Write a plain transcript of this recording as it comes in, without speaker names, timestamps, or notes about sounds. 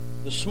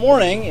This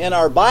morning in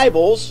our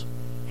Bibles,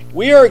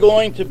 we are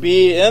going to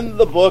be in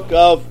the book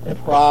of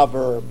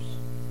Proverbs.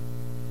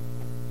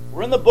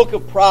 We're in the book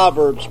of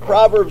Proverbs,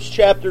 Proverbs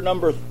chapter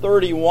number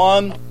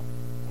 31.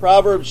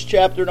 Proverbs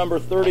chapter number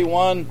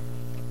 31.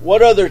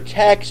 What other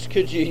text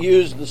could you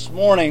use this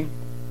morning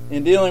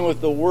in dealing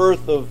with the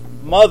worth of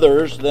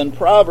mothers than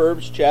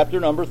Proverbs chapter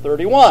number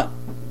 31?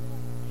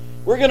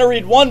 We're going to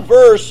read one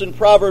verse in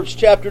Proverbs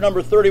chapter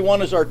number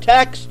 31 as our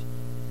text.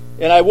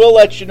 And I will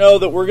let you know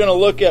that we're going to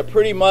look at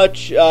pretty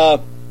much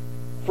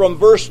from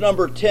verse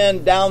number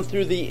 10 down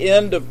through the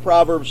end of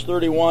Proverbs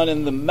 31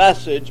 in the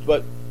message.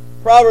 But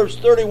Proverbs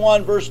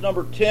 31 verse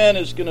number 10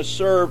 is going to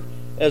serve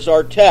as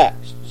our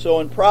text.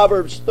 So in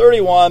Proverbs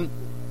 31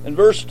 and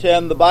verse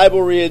 10, the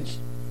Bible reads,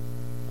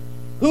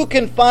 "Who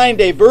can find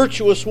a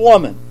virtuous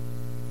woman?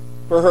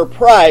 For her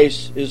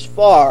price is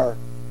far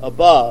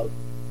above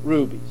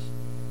rubies."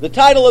 The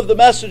title of the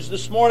message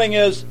this morning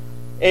is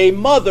A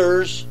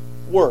Mother's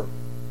Worth.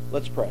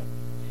 Let's pray.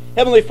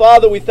 Heavenly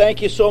Father, we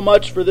thank you so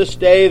much for this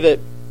day that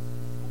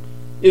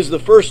is the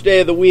first day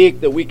of the week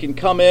that we can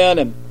come in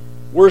and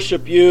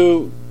worship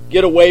you,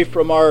 get away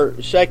from our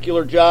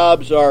secular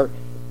jobs, our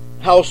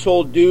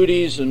household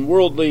duties, and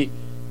worldly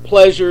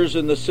pleasures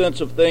in the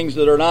sense of things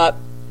that are not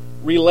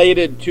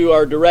related to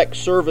our direct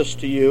service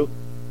to you.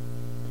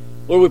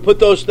 Lord, we put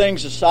those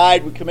things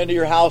aside. We come into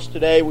your house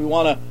today. We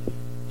want to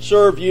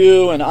serve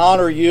you and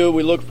honor you.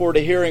 We look forward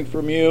to hearing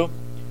from you.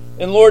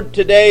 And Lord,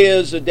 today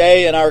is a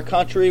day in our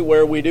country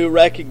where we do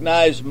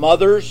recognize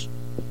mothers.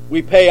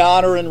 We pay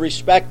honor and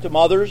respect to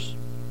mothers.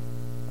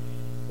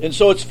 And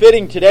so it's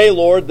fitting today,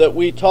 Lord, that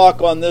we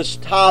talk on this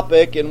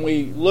topic and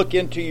we look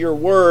into your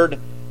word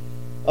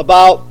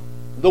about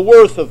the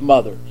worth of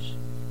mothers.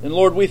 And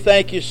Lord, we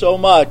thank you so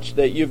much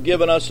that you've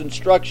given us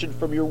instruction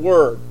from your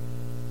word,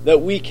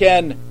 that we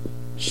can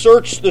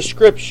search the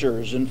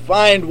scriptures and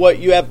find what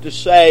you have to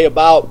say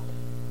about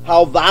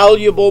how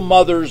valuable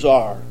mothers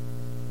are.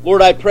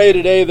 Lord, I pray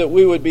today that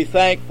we would be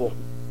thankful,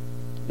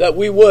 that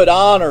we would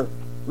honor,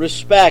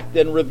 respect,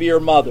 and revere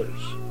mothers.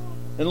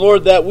 And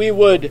Lord, that we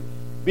would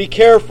be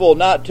careful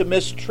not to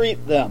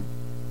mistreat them,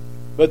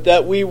 but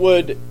that we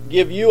would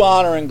give you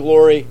honor and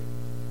glory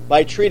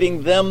by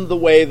treating them the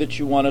way that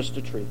you want us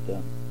to treat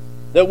them.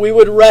 That we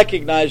would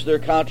recognize their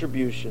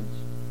contributions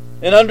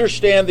and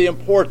understand the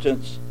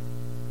importance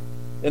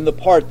and the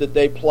part that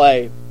they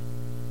play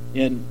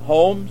in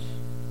homes,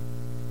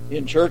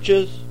 in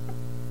churches,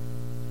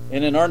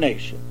 and in our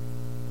nation.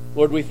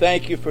 Lord, we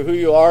thank you for who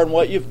you are and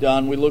what you've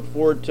done. We look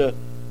forward to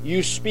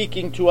you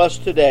speaking to us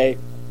today.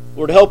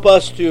 Lord, help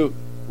us to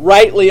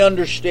rightly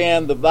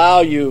understand the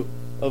value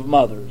of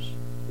mothers.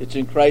 It's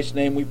in Christ's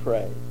name we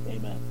pray.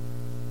 Amen.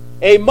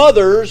 A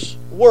mother's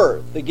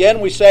worth.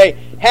 Again, we say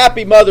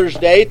Happy Mother's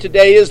Day.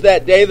 Today is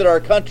that day that our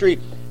country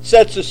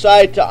sets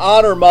aside to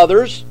honor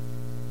mothers.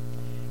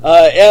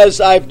 As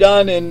I've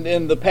done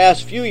in the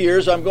past few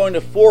years, I'm going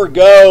to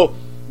forego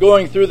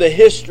going through the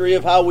history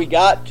of how we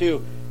got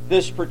to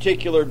this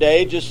particular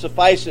day. Just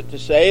suffice it to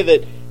say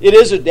that it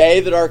is a day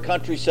that our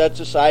country sets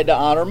aside to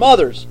honor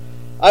mothers.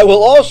 I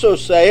will also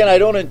say, and I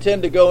don't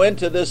intend to go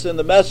into this in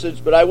the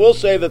message, but I will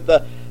say that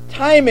the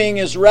timing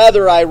is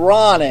rather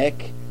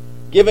ironic,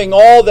 given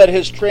all that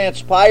has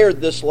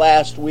transpired this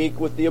last week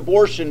with the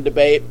abortion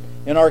debate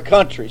in our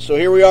country. So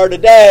here we are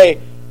today,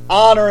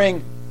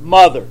 honoring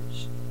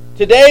mothers.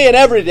 Today and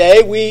every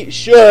day we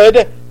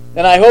should,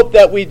 and I hope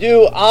that we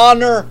do,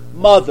 honor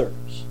mothers.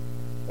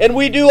 And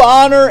we do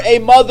honor a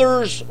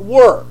mother's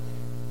worth.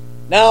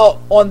 Now,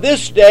 on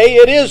this day,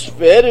 it is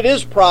fit, it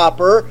is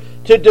proper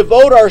to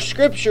devote our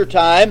scripture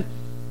time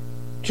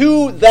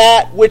to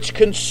that which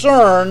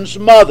concerns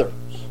mothers.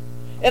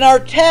 And our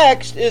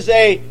text is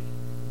a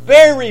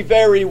very,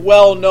 very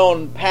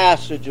well-known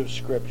passage of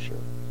scripture.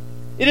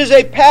 It is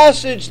a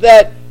passage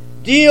that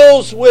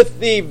deals with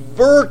the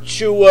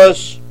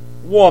virtuous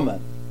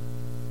woman.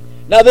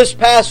 Now, this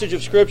passage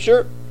of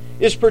scripture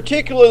is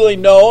particularly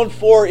known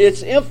for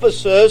its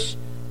emphasis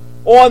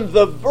on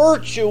the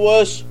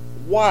virtuous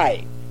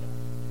wife.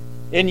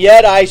 And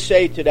yet I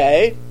say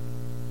today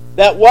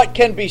that what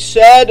can be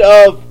said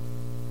of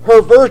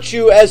her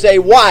virtue as a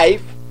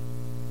wife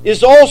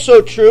is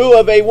also true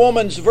of a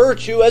woman's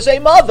virtue as a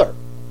mother.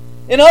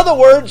 In other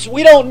words,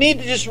 we don't need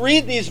to just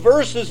read these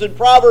verses in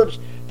Proverbs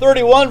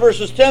 31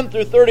 verses 10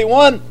 through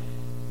 31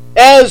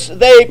 as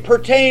they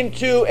pertain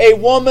to a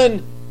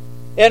woman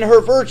and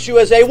her virtue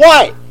as a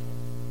wife,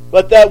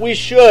 but that we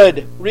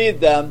should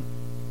read them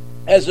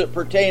as it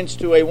pertains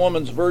to a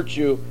woman's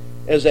virtue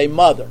as a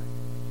mother.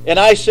 And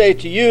I say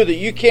to you that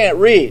you can't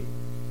read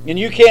and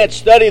you can't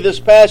study this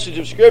passage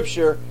of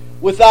Scripture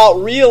without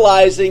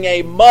realizing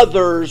a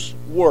mother's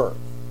worth.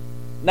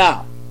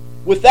 Now,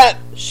 with that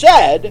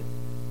said,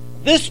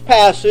 this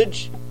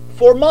passage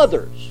for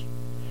mothers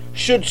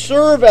should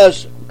serve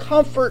as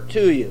comfort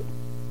to you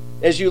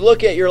as you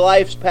look at your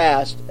life's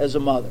past as a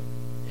mother.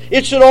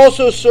 It should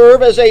also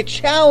serve as a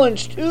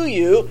challenge to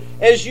you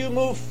as you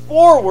move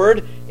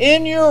forward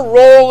in your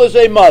role as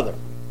a mother.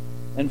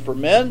 And for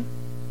men,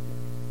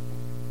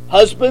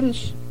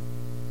 husbands,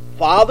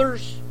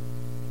 fathers,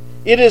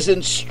 it is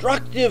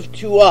instructive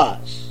to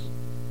us.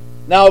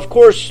 Now, of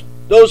course,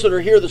 those that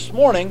are here this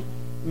morning,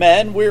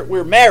 men,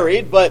 we're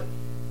married, but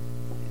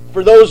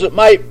for those that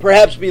might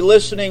perhaps be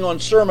listening on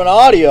sermon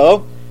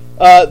audio,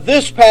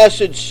 this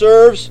passage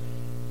serves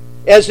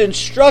as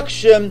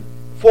instruction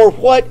for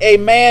what a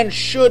man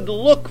should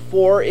look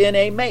for in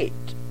a mate.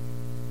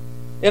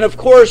 And of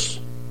course,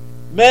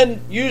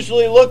 men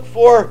usually look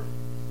for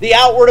the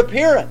outward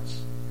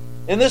appearance.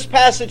 And this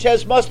passage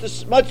has much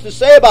to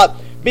say about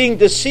being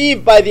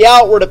deceived by the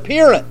outward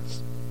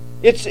appearance.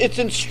 It's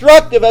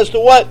instructive as to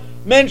what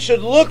men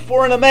should look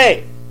for in a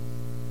mate.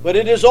 But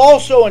it is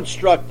also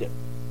instructive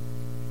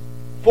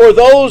for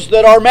those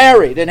that are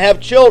married and have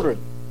children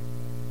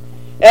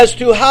as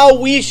to how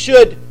we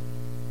should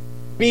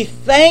be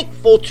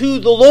thankful to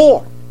the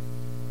Lord.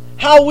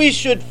 How we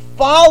should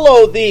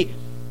follow the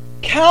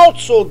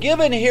counsel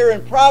given here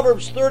in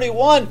Proverbs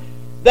 31,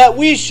 that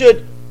we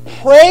should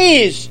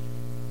praise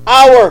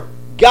our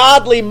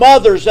godly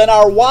mothers and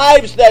our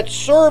wives that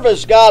serve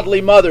as godly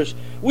mothers.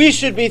 We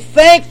should be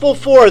thankful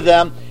for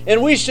them,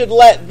 and we should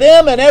let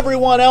them and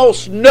everyone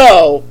else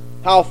know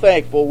how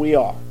thankful we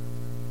are.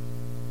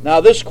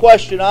 Now, this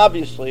question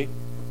obviously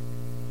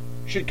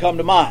should come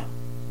to mind.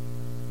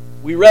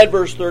 We read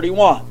verse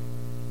 31.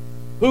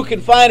 Who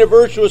can find a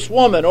virtuous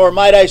woman, or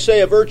might I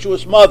say a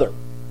virtuous mother?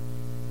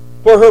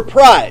 For her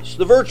price,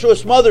 the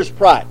virtuous mother's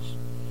price,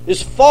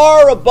 is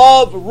far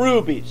above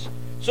rubies.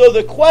 So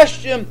the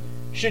question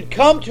should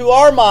come to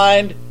our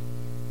mind,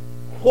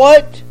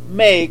 what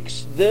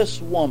makes this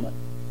woman,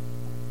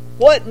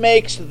 what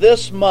makes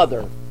this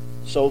mother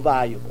so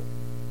valuable?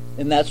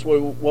 And that's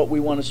what we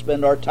want to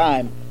spend our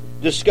time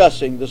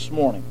discussing this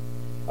morning.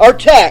 Our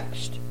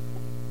text,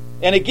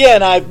 and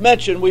again, I've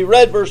mentioned, we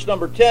read verse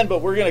number 10,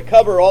 but we're going to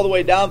cover all the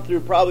way down through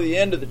probably the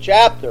end of the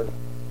chapter.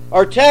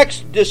 Our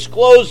text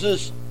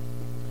discloses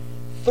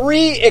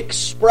three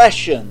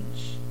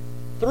expressions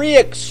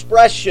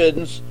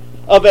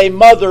of a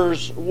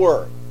mother's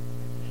worth.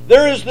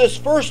 There is this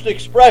first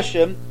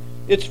expression,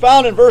 it's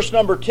found in verse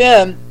number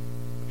 10,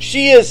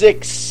 she is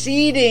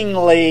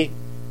exceedingly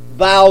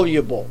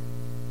valuable.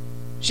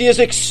 She is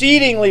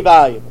exceedingly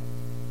valuable.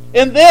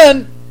 And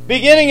then,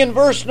 beginning in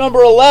verse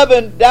number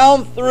 11,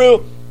 down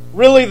through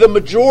really the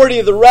majority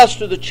of the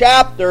rest of the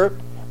chapter,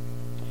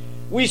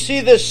 we see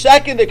this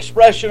second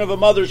expression of a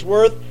mother's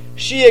worth.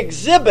 She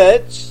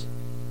exhibits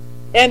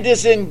and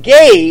is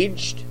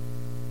engaged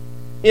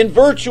in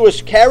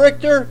virtuous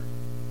character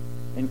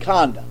and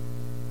conduct.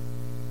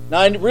 Now,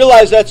 I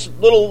realize that's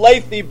a little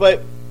lengthy,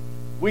 but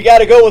we got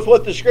to go with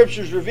what the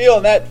Scriptures reveal,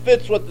 and that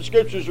fits what the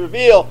Scriptures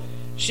reveal.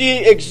 She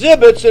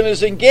exhibits and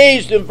is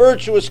engaged in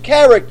virtuous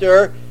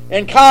character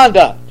and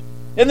conduct.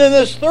 And then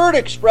this third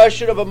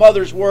expression of a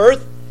mother's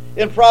worth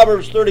in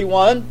Proverbs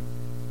 31,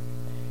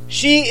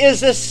 she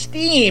is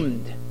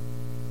esteemed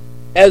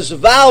as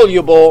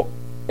valuable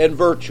and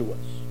virtuous.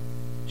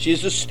 She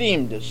is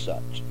esteemed as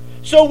such.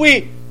 So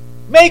we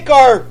make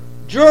our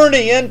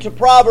journey into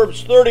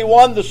Proverbs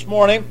 31 this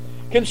morning,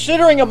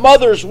 considering a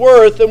mother's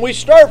worth, and we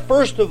start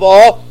first of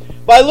all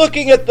by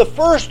looking at the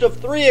first of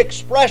three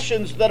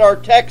expressions that our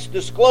text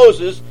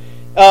discloses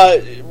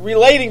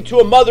relating to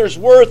a mother's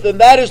worth, and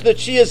that is that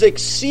she is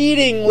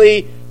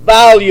exceedingly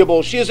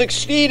valuable. She is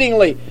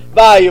exceedingly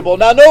valuable.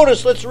 Now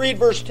notice, let's read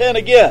verse 10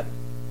 again.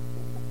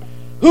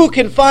 Who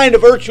can find a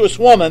virtuous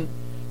woman?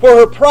 For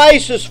her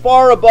price is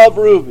far above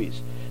rubies.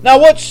 Now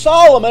what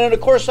Solomon, and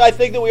of course I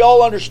think that we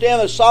all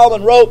understand that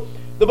Solomon wrote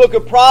the book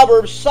of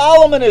Proverbs,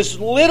 Solomon is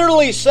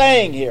literally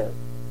saying here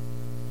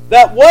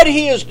that what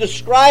he is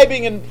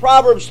describing in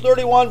Proverbs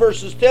 31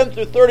 verses 10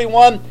 through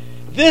 31,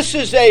 this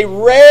is a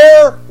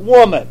rare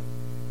woman.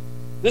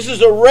 This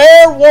is a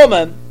rare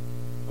woman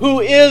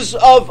who is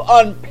of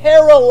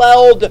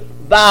unparalleled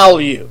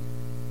value.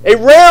 A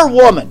rare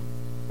woman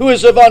who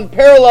is of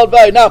unparalleled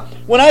value. Now,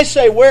 when I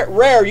say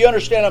rare, you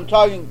understand I'm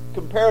talking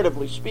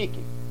comparatively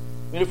speaking.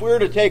 I mean, if we were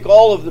to take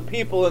all of the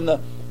people in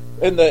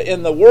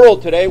the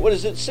world today, what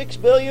is it, 6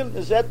 billion?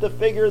 Is that the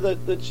figure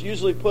that's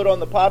usually put on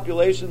the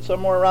population,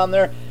 somewhere around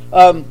there?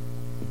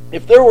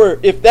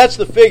 If that's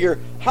the figure,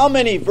 how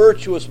many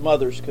virtuous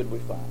mothers could we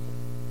find?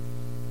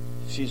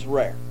 She's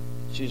rare.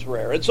 She's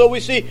rare. And so we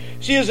see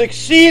she is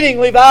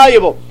exceedingly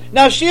valuable.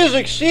 Now, she is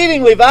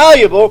exceedingly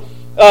valuable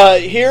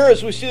here,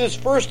 as we see this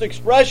first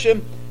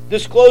expression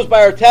disclosed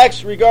by our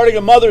text regarding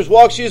a mother's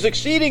walk. She is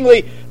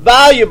exceedingly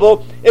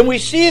valuable, and we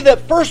see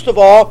that, first of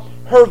all,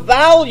 her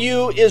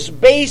value is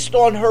based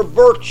on her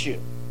virtue.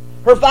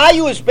 Her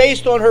value is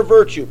based on her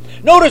virtue.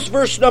 Notice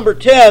verse number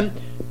 10.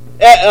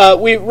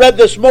 We read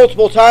this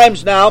multiple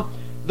times now.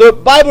 The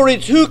Bible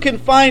reads, who can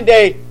find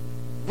a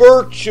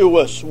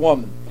virtuous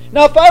woman?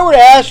 Now, if I were to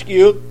ask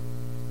you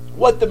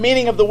what the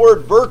meaning of the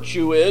word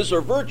virtue is,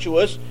 or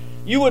virtuous,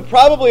 you would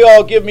probably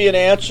all give me an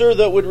answer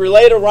that would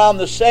relate around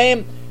the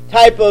same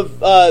type of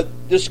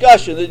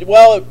discussion.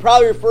 Well, it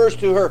probably refers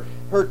to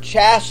her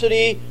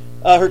chastity,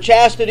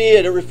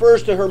 it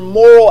refers to her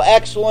moral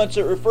excellence,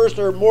 it refers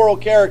to her moral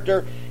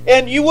character.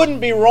 And you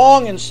wouldn't be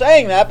wrong in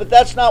saying that, but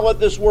that's not what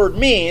this word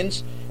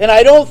means. And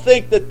I don't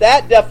think that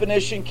that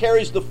definition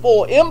carries the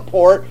full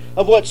import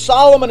of what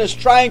Solomon is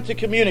trying to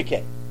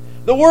communicate.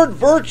 The word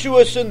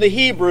virtuous in the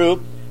Hebrew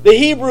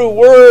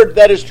word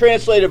that is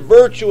translated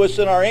virtuous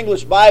in our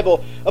English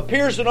Bible,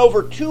 appears in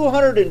over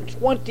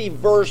 220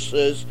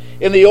 verses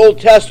in the Old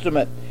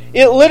Testament.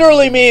 It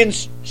literally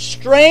means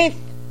strength,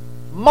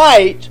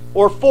 might,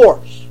 or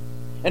force.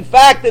 In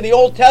fact, in the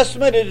Old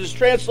Testament, it is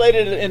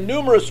translated in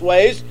numerous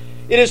ways.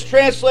 It is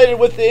translated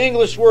with the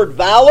English word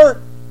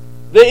valor,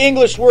 the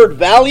English word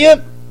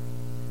valiant,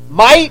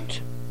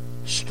 might,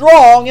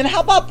 strong, and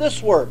how about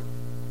this word?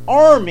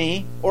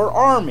 Army or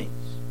armies.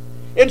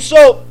 And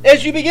so,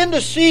 as you begin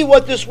to see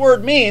what this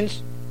word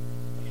means,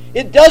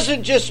 it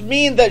doesn't just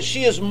mean that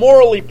she is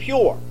morally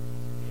pure.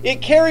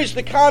 It carries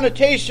the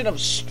connotation of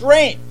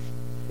strength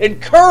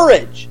and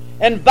courage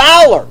and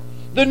valor.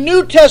 The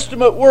New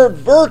Testament word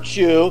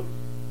virtue,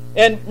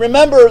 and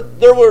remember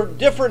there were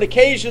different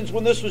occasions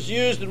when this was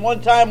used, and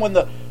one time when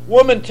the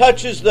woman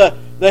touches the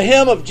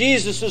hem of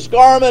Jesus'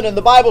 garment, and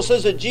the Bible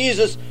says that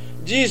Jesus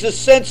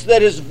sensed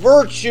that his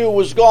virtue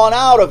was gone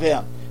out of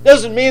him.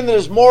 Doesn't mean that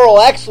his moral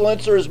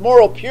excellence or his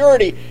moral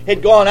purity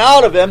had gone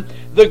out of him.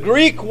 The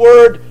Greek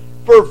word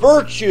for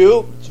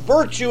virtue, it's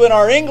virtue in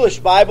our English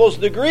Bibles,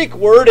 the Greek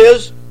word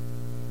is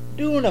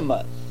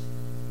dunamis.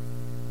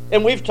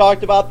 And we've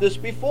talked about this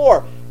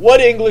before.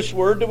 What English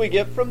word do we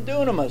get from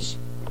dunamis?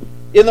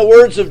 In the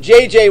words of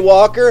J.J.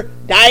 Walker,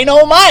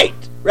 dynamite.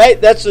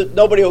 Right?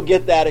 Nobody will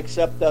get that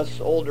except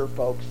us older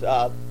folks.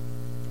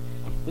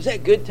 Was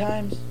that Good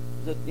Times?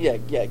 Yeah,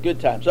 Good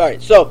Times. All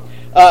right, so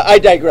I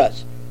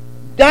digress.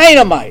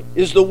 Dynamite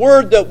is the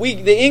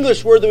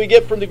English word that we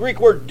get from the Greek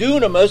word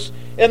dunamis,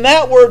 and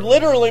that word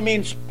literally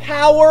means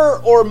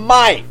power or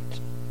might.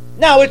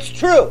 Now, it's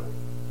true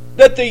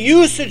that the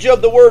usage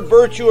of the word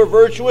virtue or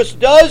virtuous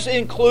does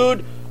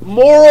include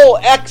moral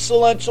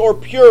excellence or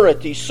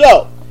purity.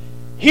 So,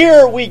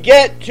 here we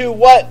get to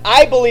what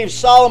I believe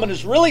Solomon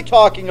is really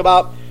talking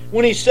about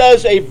when he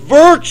says a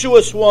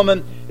virtuous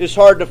woman is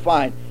hard to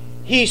find.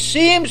 He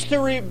seems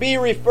to be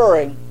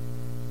referring,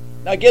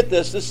 now get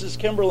this is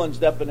Kimberlin's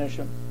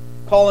definition,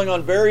 calling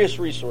on various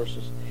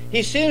resources.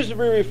 He seems to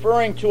be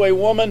referring to a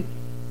woman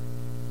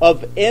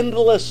of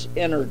endless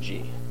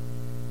energy,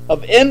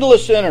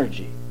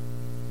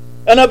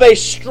 and of a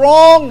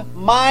strong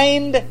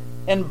mind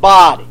and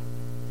body.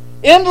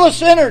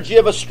 Endless energy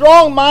of a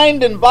strong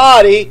mind and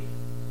body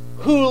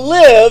who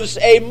lives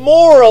a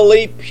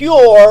morally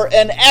pure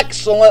and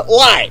excellent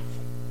life.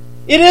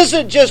 It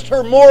isn't just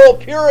her moral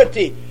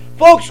purity.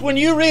 Folks, when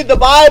you read the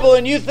Bible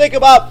and you think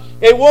about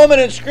a woman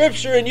in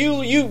Scripture and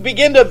you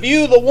begin to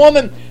view the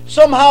woman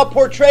somehow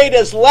portrayed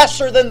as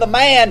lesser than the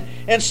man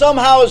and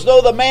somehow as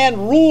though the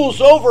man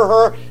rules over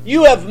her,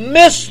 you have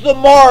missed the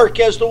mark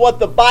as to what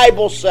the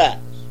Bible says.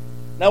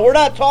 Now, we're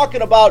not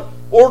talking about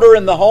order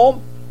in the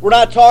home. We're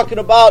not talking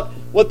about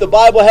what the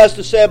Bible has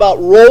to say about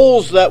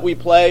roles that we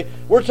play.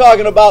 We're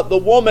talking about the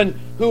woman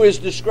who is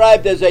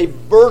described as a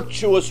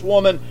virtuous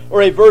woman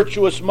or a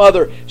virtuous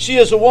mother. She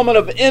is a woman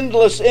of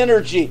endless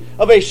energy,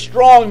 of a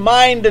strong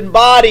mind and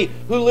body,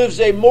 who lives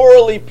a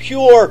morally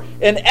pure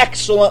and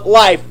excellent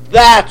life.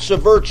 That's a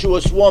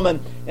virtuous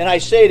woman. And I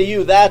say to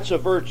you, that's a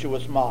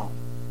virtuous mom.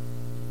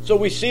 So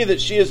we see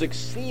that she is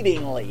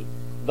exceedingly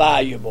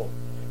valuable.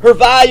 Her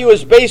value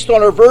is based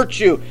on her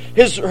virtue.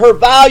 Her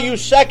value,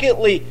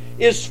 secondly,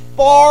 is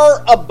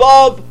far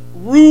above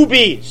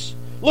rubies.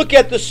 Look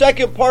at the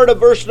second part of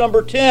verse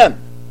number 10.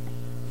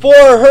 For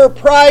her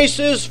price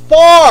is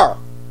far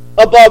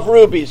above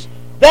rubies.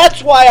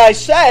 That's why I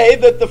say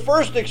that the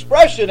first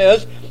expression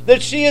is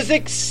that she is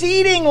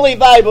exceedingly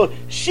valuable.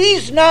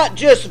 She's not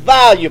just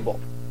valuable.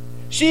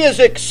 She is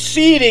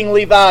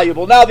exceedingly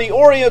valuable. Now, the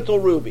Oriental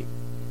ruby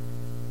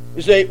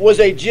was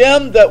a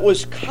gem that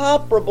was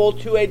comparable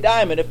to a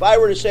diamond. If I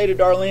were to say to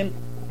Darlene,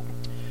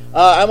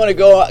 I'm going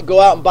to go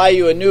out and buy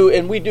you a new,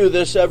 and we do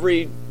this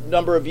every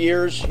number of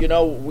years,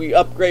 we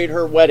upgrade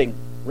her wedding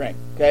ring,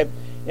 okay?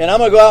 And I'm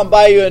going to go out and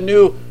buy you a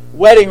new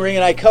wedding ring,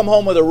 and I come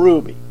home with a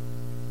ruby.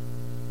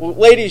 Well,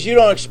 ladies, you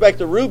don't expect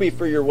a ruby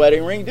for your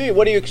wedding ring, do you?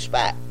 What do you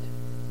expect?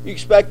 You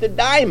expect a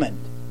diamond.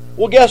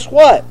 Well, guess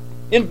what?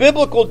 In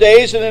biblical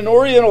days and in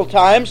Oriental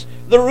times,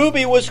 the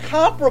ruby was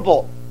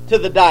comparable to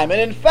the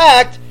diamond. In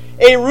fact,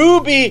 a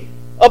ruby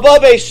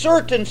above a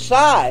certain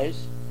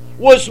size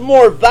was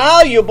more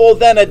valuable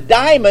than a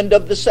diamond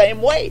of the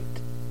same weight.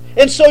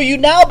 And so you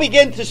now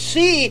begin to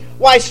see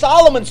why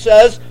Solomon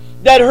says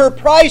that her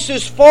price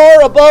is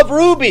far above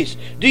rubies.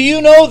 Do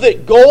you know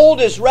that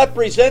gold is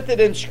represented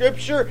in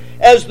Scripture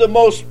as the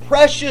most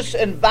precious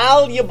and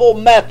valuable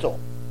metal?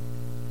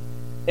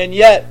 And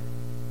yet,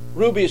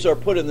 rubies are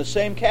put in the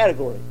same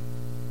category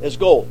as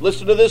gold.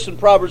 Listen to this in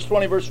Proverbs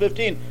 20, verse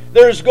 15.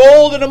 There is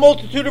gold in a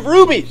multitude of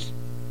rubies,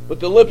 but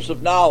the lips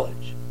of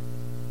knowledge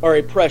are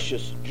a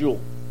precious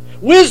jewel.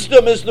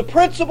 Wisdom is the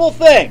principal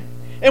thing.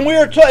 And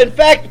in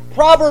fact,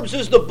 Proverbs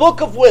is the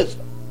book of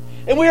wisdom.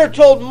 And we are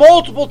told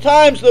multiple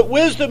times that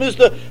wisdom is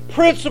the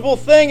principal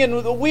thing,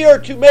 and that we are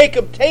to make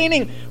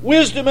obtaining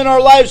wisdom in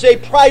our lives a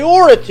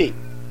priority.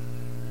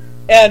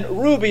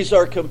 And rubies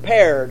are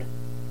compared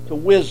to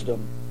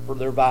wisdom for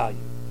their value.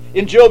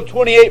 In Job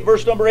 28,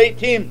 verse number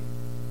 18,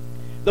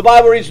 the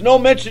Bible reads, "No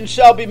mention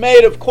shall be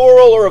made of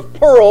coral or of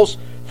pearls,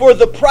 for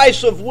the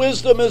price of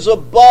wisdom is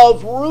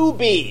above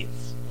rubies."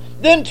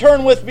 Then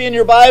turn with me in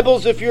your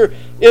Bibles, if you're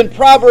in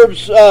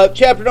Proverbs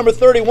chapter number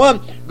 31,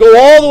 go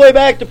all the way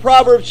back to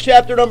Proverbs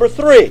chapter number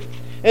 3.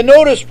 And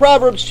notice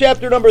Proverbs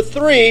chapter number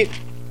 3,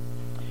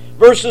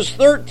 verses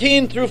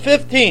 13 through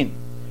 15.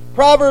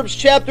 Proverbs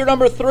chapter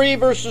number 3,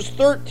 verses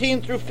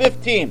 13 through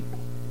 15.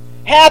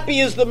 "Happy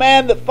is the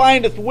man that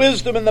findeth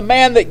wisdom, and the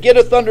man that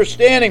getteth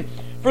understanding.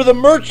 For the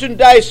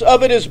merchandise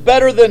of it is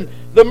better than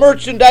the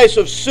merchandise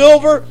of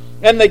silver,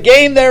 and the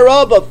gain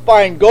thereof of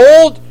fine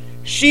gold.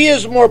 She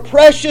is more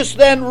precious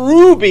than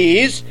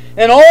rubies,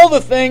 and all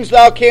the things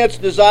thou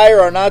canst desire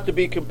are not to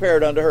be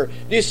compared unto her."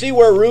 Do you see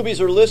where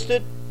rubies are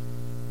listed?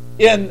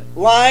 In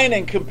line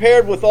and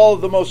compared with all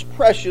of the most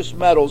precious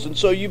metals. And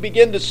so you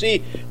begin to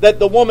see that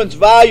the woman's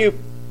value,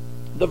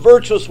 the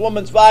virtuous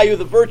woman's value,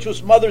 the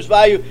virtuous mother's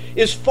value,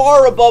 is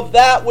far above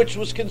that which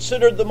was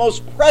considered the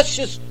most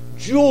precious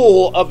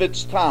jewel of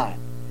its time.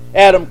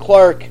 Adam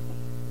Clark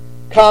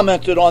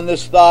commented on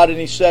this thought, and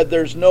he said,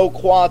 "There's no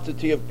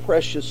quantity of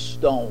precious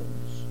stones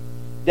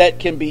that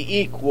can be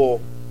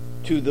equal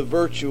to the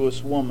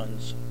virtuous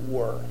woman's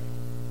worth."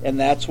 And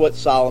that's what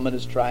Solomon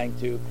is trying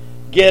to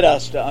get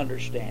us to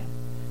understand.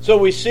 So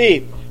we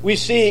see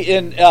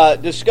in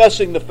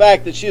discussing the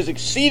fact that she is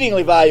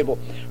exceedingly valuable.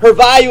 Her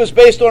value is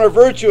based on her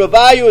virtue. Her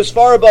value is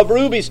far above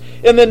rubies.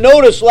 And then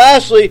notice,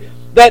 lastly,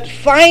 that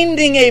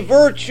finding a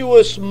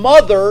virtuous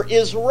mother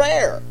is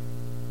rare.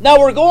 Now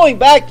we're going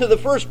back to the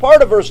first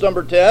part of verse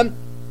number 10,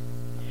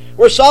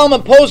 where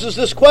Solomon poses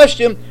this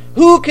question,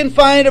 who can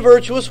find a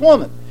virtuous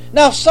woman?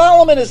 Now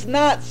Solomon is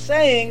not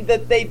saying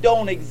that they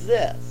don't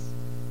exist.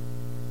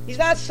 He's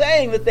not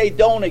saying that they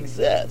don't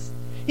exist.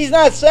 He's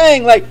not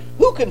saying, like,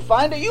 who can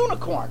find a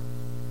unicorn?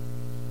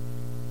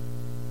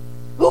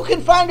 Who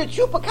can find a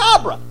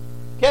chupacabra?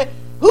 Okay?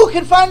 Who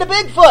can find a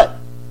Bigfoot?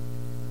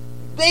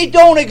 They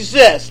don't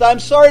exist. I'm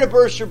sorry to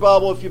burst your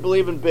bubble if you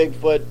believe in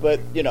Bigfoot, but,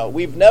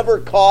 we've never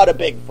caught a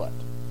Bigfoot.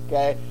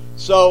 Okay?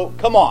 So,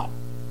 come on.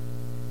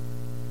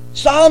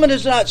 Solomon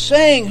is not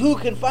saying who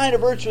can find a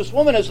virtuous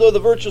woman as though the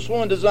virtuous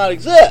woman does not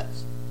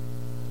exist.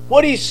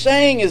 What he's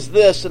saying is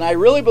this, and I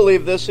really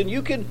believe this, and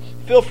you can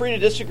feel free to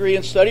disagree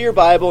and study your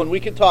Bible and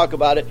we can talk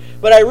about it,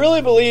 but I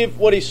really believe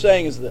what he's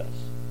saying is this.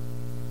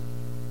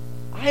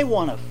 I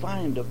want to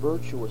find a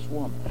virtuous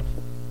woman.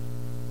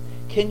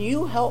 Can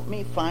you help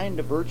me find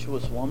a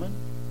virtuous woman?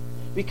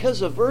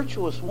 Because a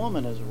virtuous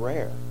woman is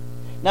rare.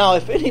 Now,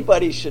 if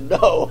anybody should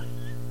know,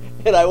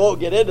 and I won't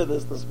get into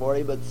this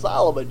morning, but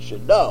Solomon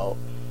should know,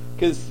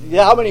 because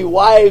how many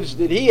wives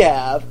did he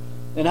have,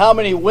 and how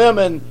many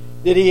women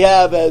did he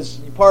have as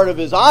part of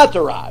his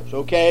entourage,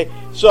 okay?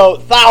 So,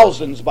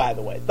 thousands, by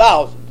the way,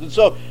 thousands. And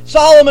so,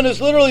 Solomon is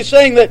literally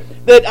saying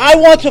that I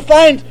want to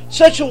find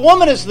such a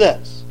woman as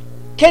this.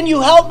 Can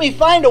you help me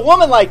find a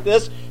woman like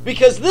this?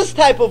 Because this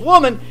type of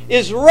woman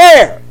is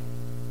rare.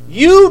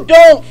 You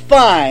don't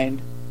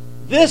find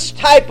this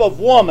type of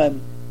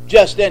woman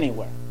just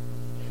anywhere.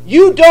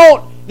 You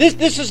don't,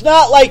 this is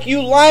not like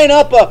you line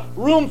up a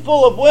room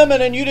full of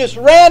women and you just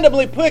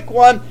randomly pick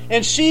one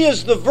and she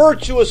is the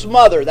virtuous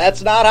mother.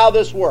 That's not how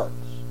this works.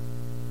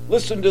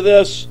 Listen to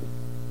this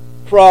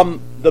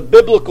from the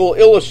Biblical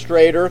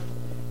Illustrator,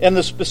 and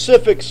the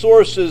specific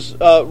source's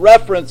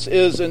reference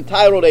is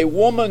entitled A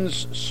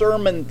Woman's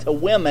Sermon to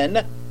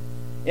Women.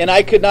 And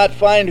I could not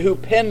find who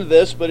penned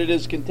this, but it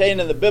is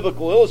contained in the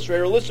Biblical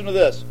Illustrator. Listen to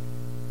this.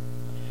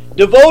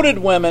 Devoted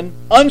women,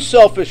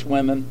 unselfish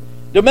women,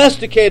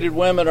 domesticated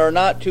women are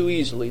not too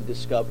easily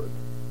discovered.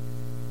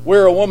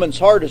 Where a woman's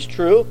heart is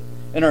true,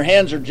 and her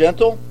hands are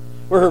gentle,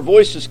 where her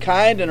voice is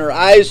kind, and her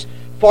eyes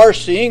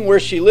far-seeing, where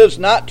she lives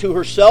not to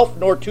herself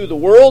nor to the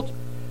world,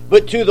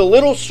 but to the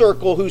little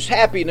circle whose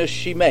happiness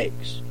she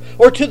makes,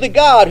 or to the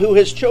God who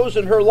has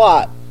chosen her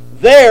lot,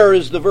 there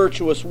is the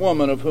virtuous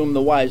woman of whom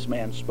the wise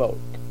man spoke.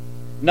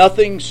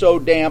 Nothing so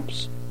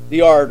damps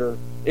the ardor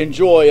and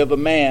joy of a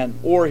man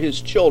or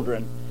his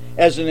children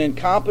as an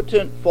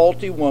incompetent,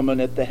 faulty woman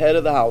at the head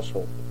of the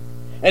household.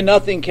 And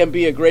nothing can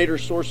be a greater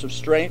source of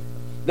strength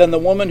than the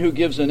woman who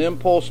gives an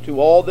impulse to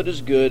all that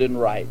is good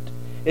and right,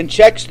 and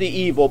checks the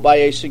evil by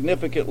a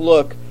significant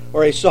look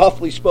or a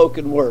softly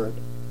spoken word.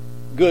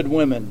 Good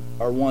women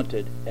are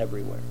wanted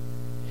everywhere.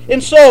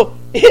 And so,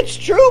 it's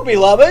true,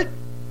 beloved.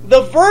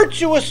 The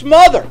virtuous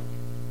mother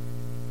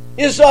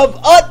is of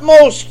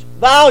utmost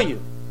value.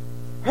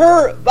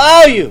 Her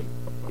value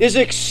is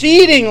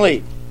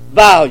exceedingly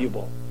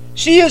valuable.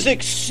 She is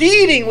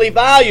exceedingly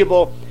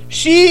valuable.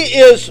 She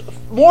is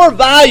more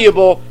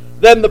valuable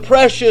than the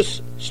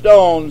precious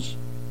stones,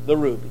 the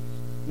rubies.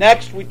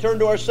 Next, we turn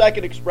to our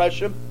second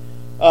expression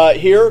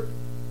here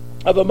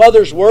of a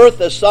mother's worth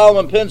as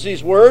Solomon pens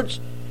these words,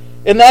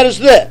 and that is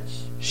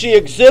this. She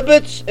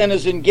exhibits and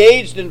is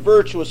engaged in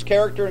virtuous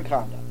character and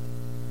conduct.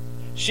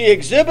 She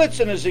exhibits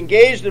and is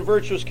engaged in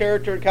virtuous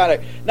character and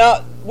conduct.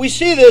 Now, we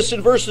see this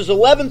in verses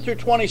 11 through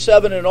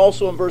 27 and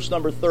also in verse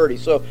number 30.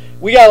 So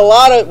we got a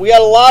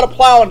lot of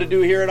plowing to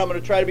do here, and I'm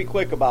going to try to be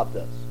quick about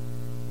this.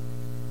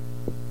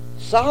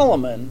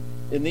 Solomon,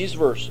 in these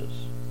verses,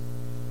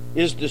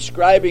 is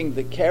describing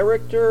the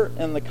character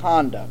and the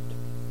conduct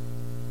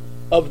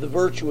of the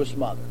virtuous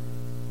mother.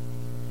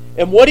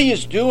 And what he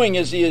is doing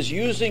is he is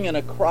using an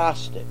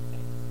acrostic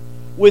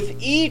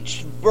with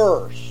each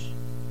verse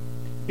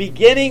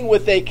beginning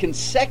with a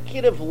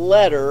consecutive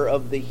letter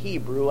of the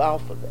Hebrew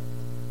alphabet.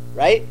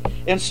 Right?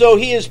 And so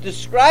he is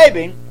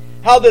describing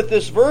how that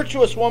this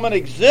virtuous woman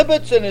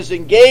exhibits and is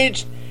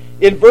engaged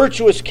in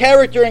virtuous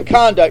character and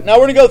conduct. Now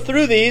we're going to go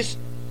through these,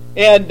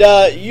 and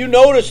you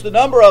notice the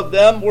number of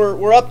them.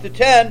 We're up to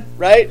 10,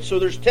 right? So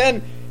there's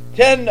 10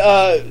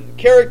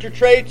 character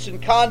traits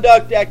and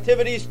conduct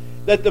activities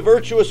that the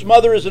virtuous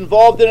mother is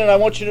involved in, and I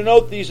want you to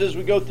note these as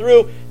we go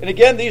through. And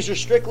again, these are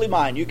strictly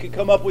mine. You can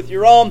come up with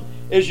your own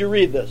as you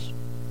read this.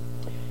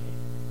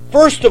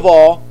 First of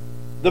all,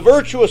 the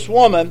virtuous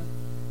woman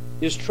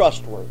is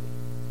trustworthy.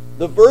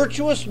 The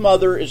virtuous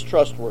mother is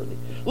trustworthy.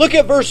 Look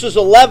at verses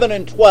 11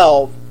 and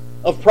 12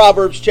 of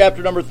Proverbs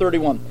chapter number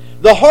 31.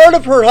 The heart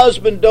of her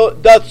husband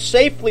doth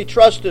safely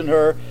trust in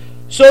her,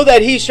 so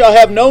that he shall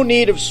have no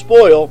need of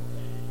spoil.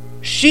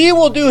 She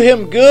will do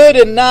him good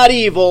and not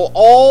evil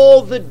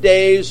all the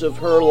days of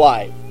her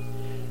life.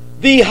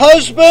 The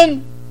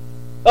husband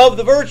of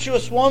the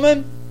virtuous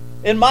woman,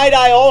 and might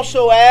I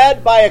also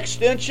add, by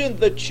extension,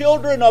 the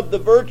children of the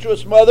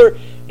virtuous mother,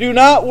 do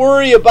not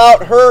worry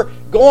about her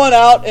going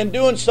out and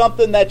doing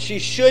something that she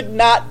should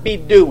not be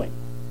doing.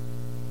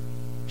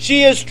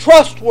 She is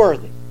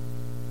trustworthy.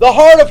 The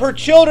heart of her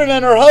children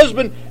and her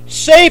husband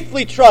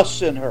safely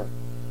trusts in her.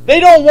 They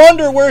don't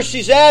wonder where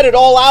she's at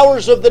all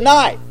hours of the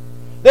night.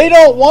 They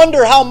don't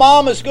wonder how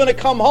mom is going to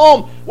come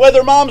home,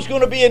 whether mom's going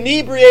to be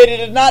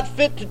inebriated and not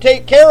fit to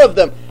take care of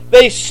them.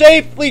 They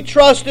safely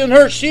trust in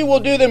her. She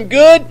will do them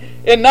good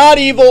and not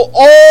evil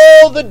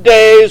all the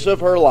days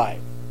of her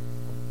life.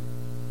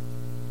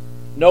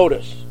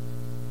 Notice,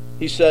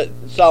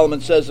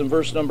 Solomon says in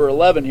verse number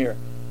 11 here,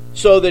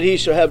 so that he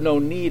shall have no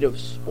need of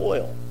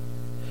spoil.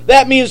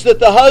 That means that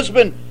the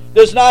husband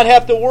does not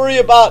have to worry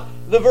about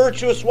the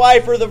virtuous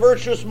wife or the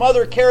virtuous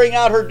mother carrying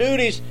out her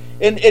duties,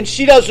 and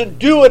she doesn't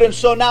do it, and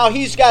so now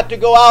he's got to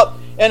go out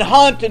and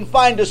hunt and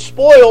find a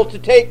spoil to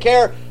take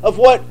care of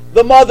what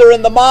the mother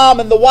and the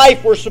mom and the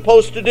wife were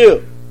supposed to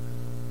do.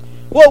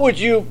 What would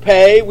you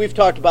pay? We've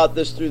talked about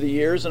this through the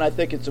years, and I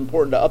think it's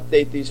important to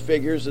update these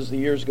figures as the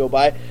years go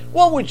by.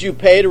 What would you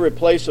pay to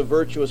replace a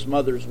virtuous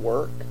mother's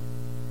work?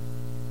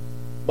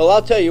 Well,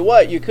 I'll tell you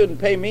what, you couldn't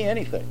pay me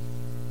anything,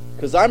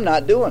 because I'm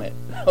not doing it.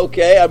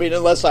 Okay? I mean,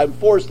 unless I'm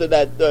forced to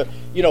that,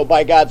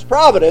 by God's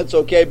providence,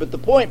 okay? But the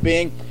point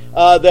being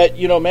that,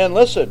 man,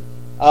 listen,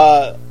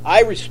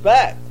 I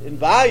respect and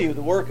value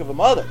the work of a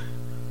mother.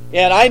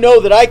 And I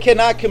know that I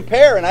cannot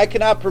compare and I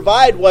cannot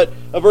provide what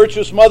a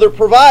virtuous mother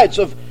provides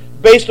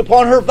based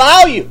upon her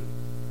value.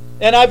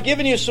 And I've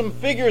given you some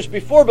figures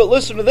before, but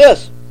listen to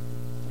this.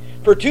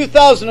 For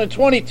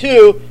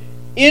 2022,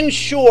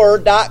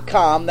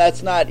 Insure.com,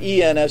 that's not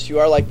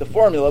E-N-S-U-R like the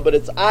formula, but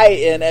it's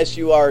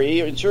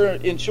I-N-S-U-R-E.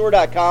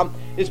 Insure.com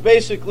is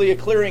basically a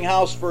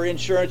clearinghouse for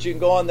insurance. You can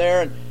go on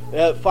there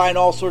and find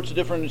all sorts of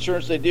different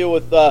insurance. They deal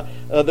with the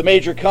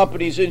major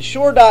companies.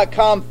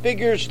 Insure.com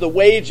figures the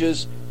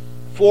wages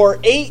for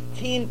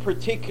 18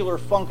 particular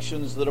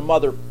functions that a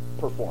mother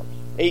performs.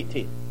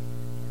 18.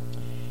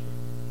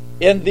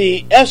 And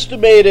the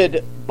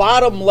estimated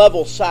bottom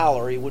level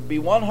salary would be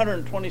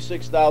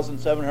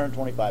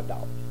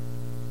 $126,725.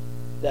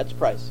 That's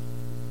pricey.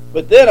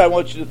 But then I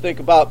want you to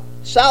think about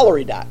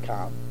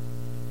Salary.com.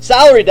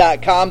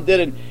 Salary.com did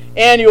an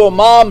annual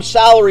mom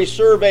salary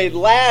survey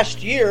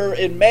last year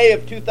in May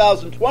of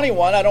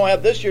 2021. I don't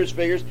have this year's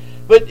figures,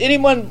 but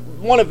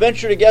anyone want to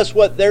venture to guess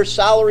what their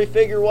salary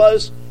figure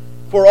was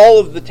for all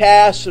of the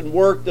tasks and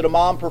work that a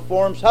mom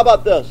performs? How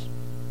about this?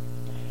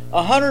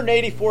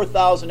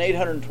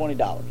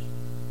 $184,820.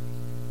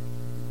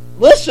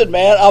 Listen,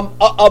 man,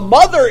 a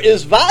mother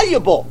is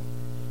valuable.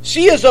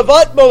 She is of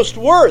utmost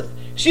worth.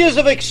 She is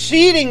of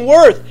exceeding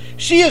worth.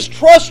 She is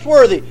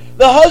trustworthy.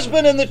 The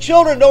husband and the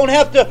children don't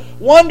have to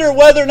wonder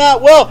whether or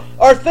not,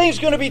 are things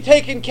going to be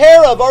taken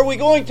care of? Are we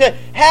going to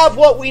have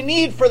what we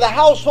need for the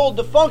household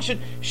to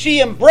function?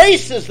 She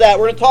embraces that.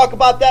 We're going to talk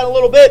about that in a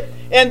little bit.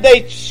 And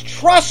they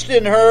trust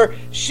in her.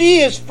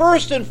 She is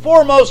first and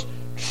foremost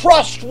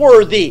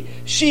trustworthy.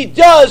 She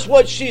does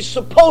what she's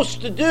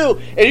supposed to do,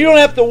 and you don't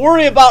have to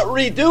worry about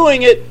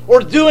redoing it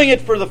or doing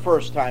it for the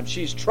first time.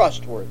 She's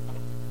trustworthy.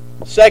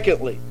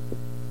 Secondly,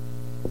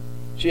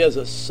 she has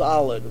a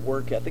solid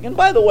work ethic. And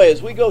by the way,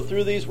 as we go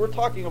through these, we're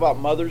talking about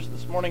mothers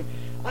this morning.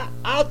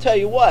 I'll tell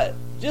you what,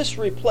 just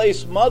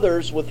replace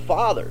mothers with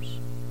fathers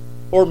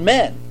or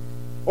men.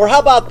 Or how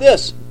about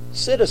this?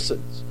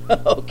 Citizens.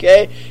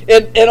 Okay?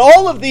 And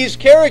all of these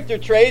character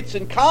traits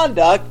and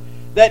conduct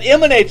that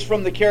emanates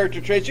from the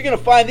character traits, you're going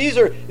to find these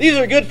are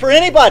good for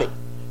anybody.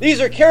 These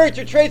are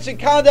character traits and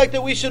conduct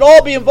that we should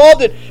all be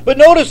involved in. But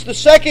notice the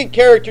second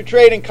character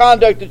trait and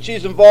conduct that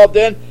she's involved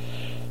in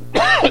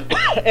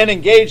and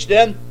engaged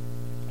in.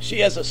 She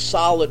has a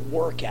solid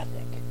work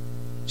ethic.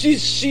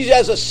 She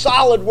has a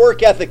solid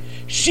work ethic.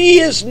 She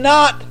is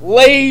not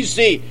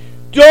lazy.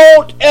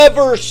 Don't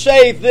ever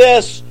say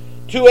this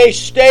to a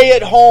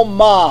stay-at-home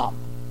mom.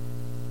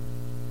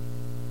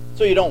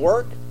 So you don't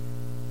work?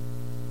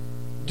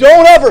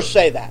 Don't ever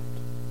say that.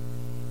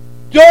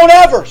 Don't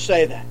ever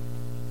say that.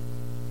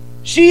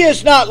 She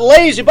is not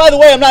lazy. By the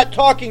way, I'm not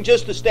talking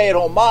just to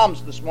stay-at-home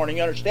moms this morning.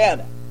 You understand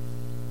that?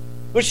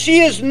 But she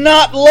is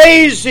not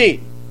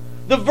lazy.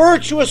 The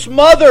virtuous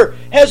mother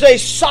has a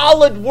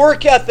solid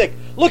work ethic.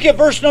 Look at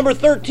verse number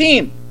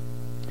 13.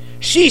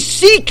 She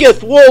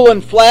seeketh wool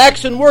and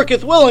flax and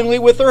worketh willingly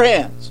with her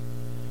hands.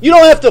 You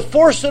don't have to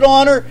force it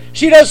on her.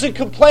 She doesn't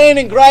complain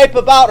and gripe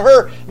about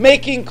her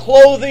making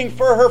clothing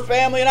for her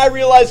family. And I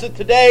realize that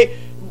today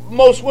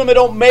most women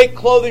don't make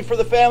clothing for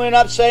the family. I'm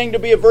not saying to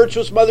be a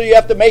virtuous mother you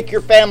have to make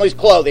your family's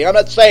clothing. I'm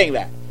not saying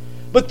that.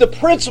 But the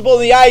principle,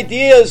 the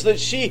idea is that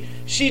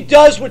she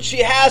does what she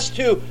has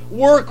to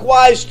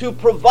work-wise to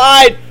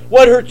provide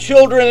what her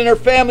children and her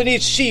family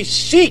needs. She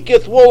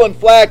seeketh wool and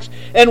flax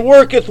and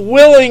worketh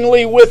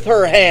willingly with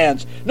her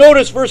hands.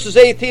 Notice verses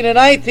 18 and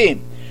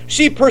 19.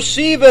 She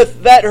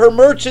perceiveth that her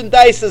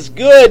merchandise is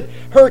good.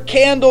 Her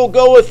candle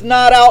goeth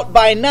not out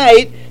by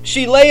night.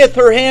 She layeth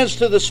her hands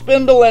to the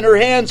spindle, and her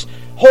hands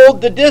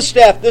hold the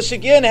distaff. This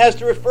again has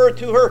to refer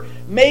to her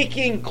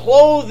making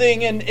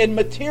clothing and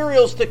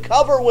materials to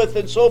cover with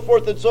and so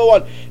forth and so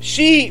on.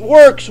 She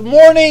works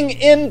morning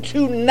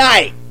into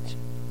night.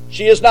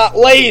 She is not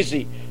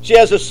lazy. She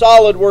has a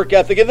solid work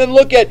ethic. And then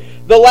look at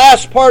the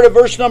last part of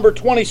verse number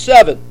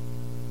 27.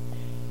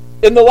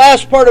 In the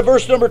last part of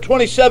verse number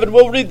 27,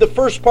 we'll read the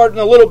first part in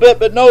a little bit,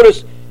 but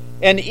notice,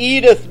 and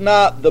eateth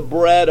not the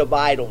bread of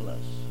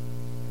idleness.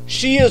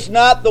 She is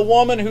not the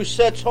woman who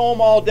sits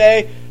home all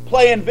day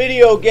playing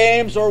video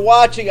games or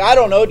watching, I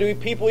don't know, do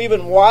people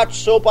even watch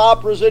soap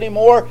operas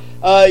anymore?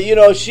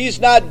 She's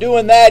not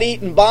doing that,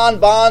 eating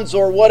bonbons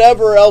or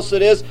whatever else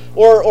it is,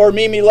 or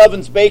Mimi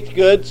Levin's baked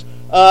goods.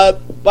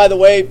 By the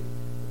way,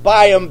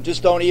 buy them,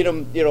 just don't eat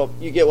them.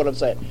 You get what I'm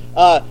saying.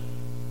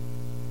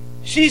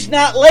 She's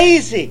not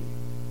lazy.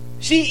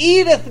 She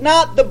eateth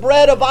not the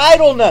bread of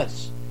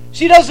idleness.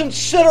 She doesn't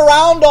sit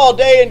around all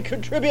day and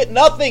contribute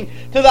nothing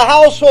to the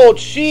household.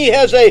 She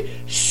has a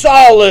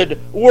solid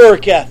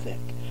work ethic.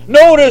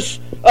 Notice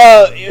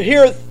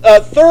here,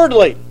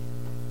 thirdly,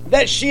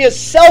 that she is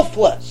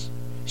selfless.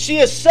 She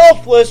is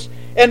selfless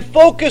and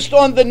focused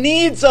on the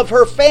needs of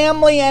her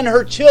family and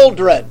her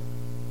children.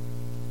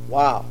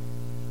 Wow.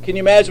 Can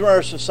you imagine where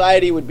our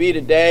society would be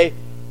today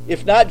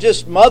if not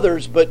just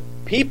mothers, but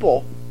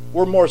people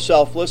were more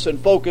selfless and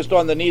focused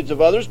on the needs of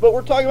others? But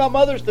we're talking about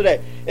mothers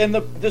today. In the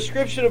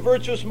description of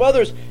virtuous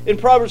mothers in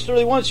Proverbs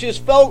 31, she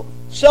is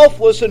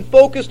selfless and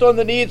focused on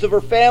the needs of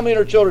her family and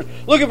her children.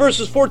 Look at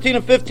verses 14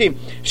 and 15.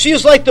 She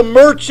is like the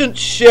merchant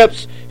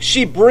ships.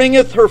 She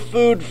bringeth her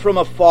food from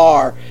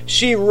afar.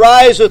 She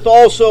riseth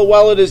also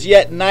while it is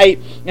yet night,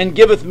 and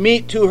giveth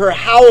meat to her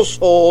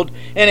household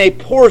and a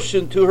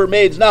portion to her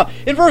maids. Now,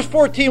 in verse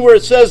 14 where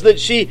it says that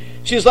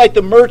she's like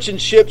the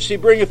merchant ships, she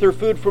bringeth her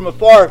food from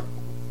afar,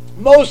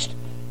 most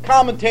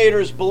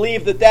commentators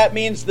believe that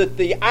means that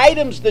the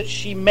items that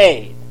she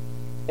made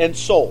and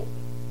sold,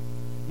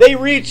 they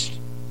reached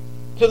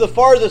to the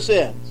farthest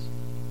ends.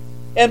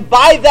 And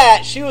by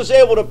that, she was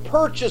able to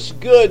purchase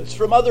goods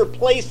from other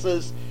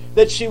places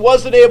that she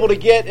wasn't able to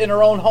get in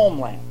her own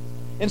homeland.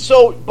 And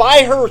so,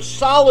 by her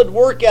solid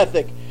work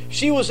ethic,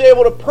 she was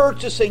able to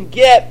purchase and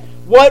get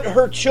what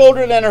her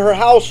children and her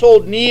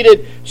household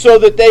needed so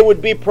that they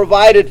would be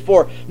provided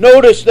for.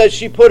 Notice that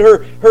she put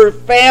her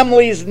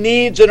family's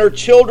needs and her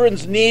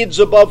children's needs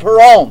above her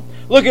own.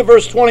 Look at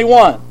verse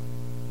 21.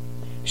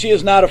 She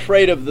is not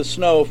afraid of the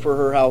snow for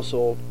her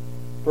household,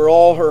 for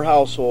all her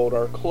household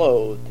are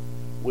clothed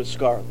with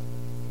scarlet.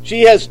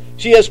 She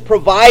has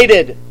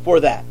provided for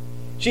that.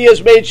 She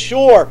has made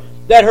sure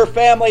that her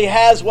family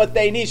has what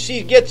they need.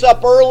 She gets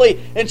up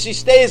early and she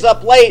stays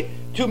up late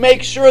to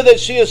make sure that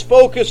she is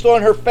focused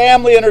on her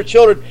family and her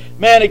children.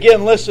 Man,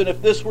 again, listen,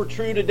 if this were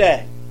true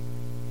today,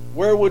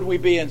 where would we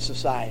be in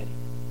society?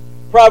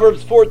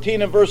 Proverbs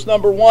 14 and verse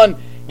number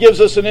 1 gives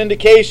us an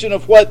indication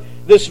of what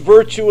this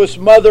virtuous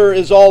mother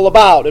is all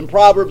about. In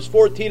Proverbs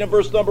 14 and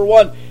verse number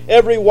 1,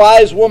 every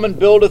wise woman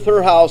buildeth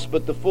her house,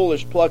 but the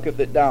foolish plucketh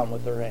it down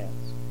with her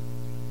hands.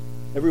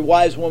 Every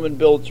wise woman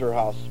builds her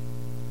house.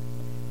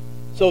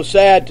 So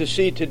sad to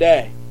see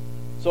today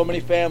so many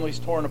families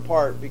torn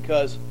apart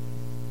because,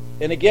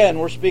 and again,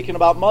 we're speaking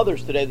about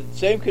mothers today. The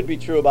same could be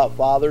true about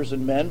fathers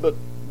and men, but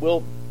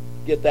we'll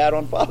get that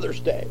on Father's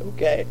Day,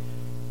 okay?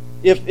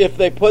 If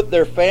they put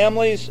their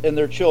families and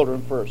their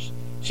children first.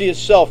 She is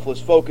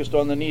selfless, focused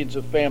on the needs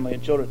of family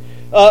and children.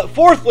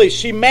 Fourthly,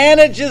 she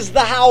manages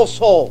the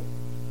household.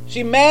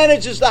 She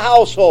manages the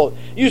household.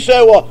 You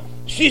say, well,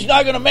 she's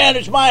not going to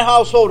manage my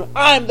household.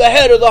 I'm the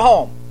head of the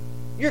home.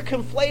 you're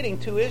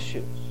conflating two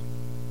issues.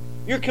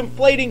 You're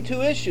conflating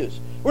two issues.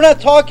 We're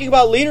not talking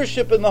about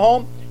leadership in the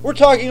home. We're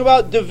talking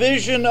about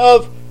division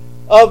of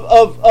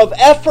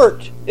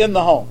effort in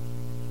the home.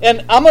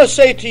 And I'm going to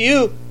say to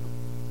you,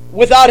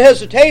 without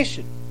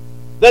hesitation,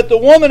 that the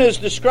woman is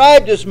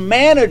described as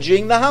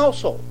managing the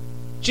household.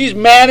 She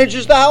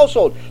manages the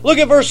household. Look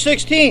at verse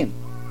 16.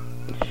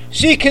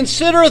 She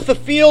considereth the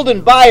field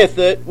and buyeth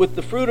it. With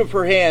the fruit of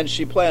her hands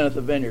she planteth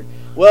a vineyard.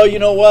 Well, you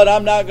know what?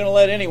 I'm not going to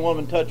let any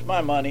woman touch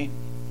my money.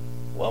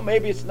 Well,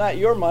 maybe it's not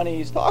your money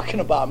he's talking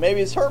about.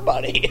 Maybe it's her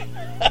money.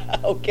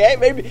 Okay?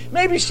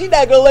 Maybe she's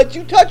not going to let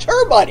you touch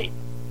her money.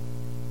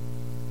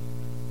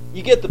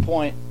 You get the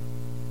point.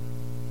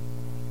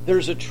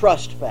 There's a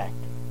trust factor.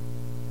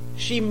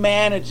 She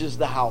manages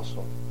the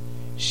household.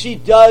 She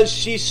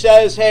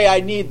says, hey, I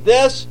need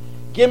this.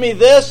 Give me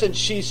this. And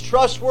she's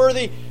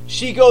trustworthy.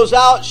 She goes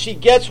out. She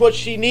gets what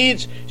she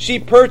needs. She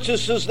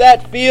purchases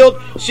that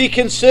field. She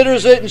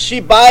considers it and she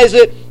buys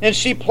it and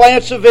she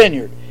plants a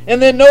vineyard.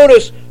 And then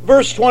notice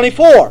verse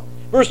 24.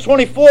 Verse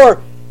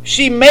 24,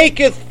 she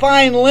maketh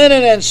fine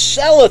linen and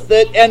selleth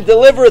it and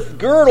delivereth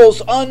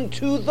girdles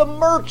unto the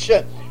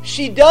merchant.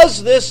 She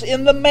does this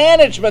in the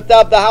management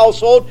of the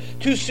household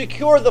to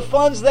secure the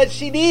funds that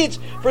she needs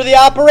for the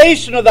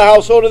operation of the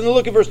household. And then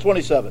look at verse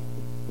 27.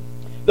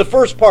 The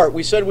first part,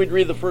 we said we'd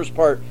read the first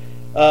part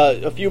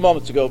a few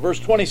moments ago. Verse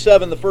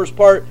 27, the first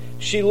part,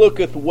 she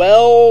looketh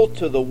well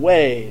to the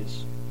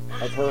ways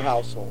of her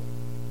household.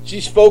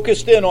 She's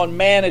focused in on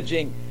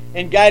managing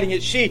and guiding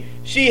it.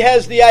 She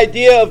has the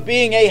idea of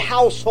being a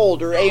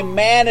householder, a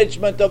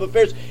management of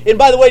affairs. And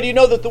by the way, do you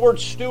know that the word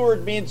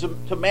steward means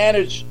to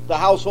manage the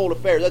household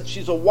affairs?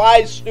 She's a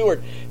wise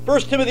steward.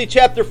 1 Timothy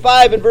chapter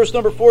 5 and verse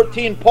number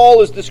 14,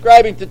 Paul is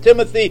describing to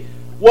Timothy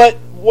what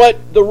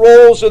the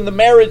roles in the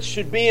marriage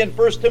should be. In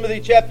 1 Timothy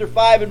chapter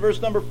 5 and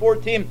verse number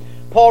 14,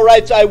 Paul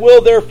writes, I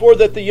will therefore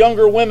that the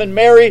younger women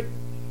marry,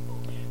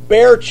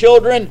 bear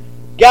children,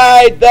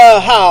 guide the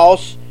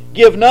house,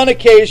 give none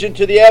occasion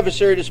to the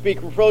adversary to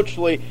speak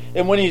reproachfully.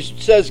 And when he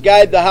says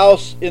guide the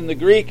house in the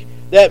Greek,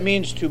 that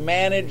means to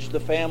manage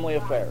the family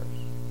affairs.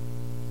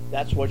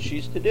 That's what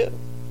she's to do.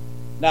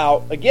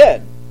 Now,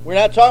 again, we're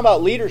not talking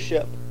about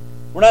leadership.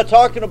 We're not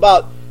talking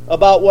about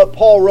what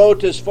Paul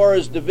wrote as far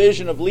as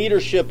division of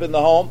leadership in the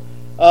home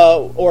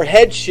or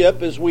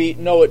headship as we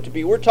know it to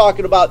be. We're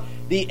talking about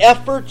the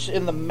efforts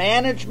in the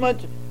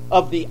management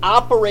of the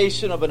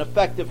operation of an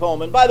effective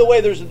home. And by the way,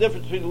 there's a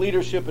difference between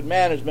leadership and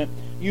management.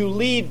 You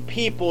lead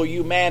people,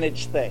 you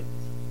manage things.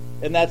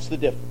 And that's the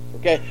difference.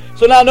 Okay?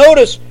 So now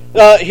notice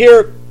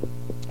here,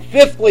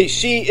 fifthly,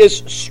 she is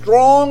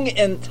strong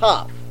and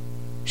tough.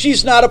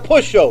 She's not a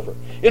pushover.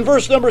 In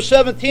verse number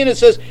 17 it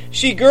says,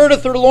 she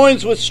girdeth her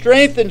loins with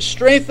strength and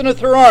strengtheneth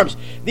her arms.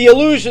 The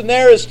allusion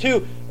there is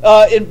to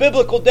in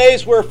biblical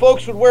days where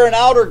folks would wear an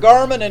outer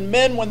garment, and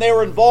men when they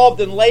were involved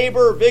in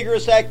labor,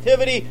 vigorous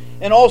activity,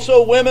 and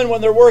also women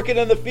when they're working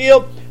in the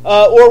field,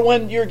 or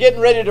when you're getting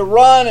ready to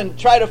run and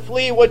try to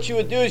flee, what you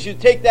would do is you'd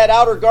take that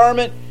outer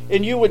garment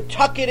and you would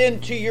tuck it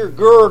into your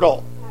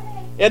girdle.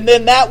 And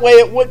then that way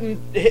it wouldn't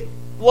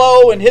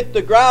flow and hit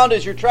the ground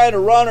as you're trying to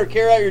run or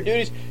carry out your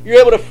duties. You're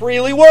able to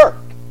freely work.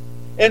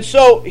 And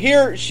so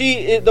here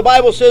the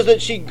Bible says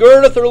that she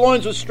girdeth her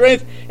loins with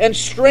strength and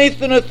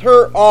strengtheneth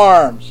her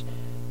arms.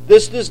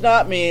 This does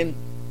not mean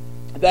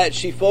that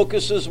she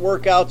focuses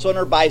workouts on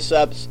her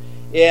biceps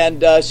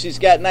and she's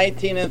got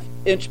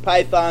 19-inch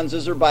pythons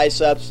as her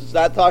biceps. It's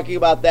not talking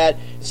about that.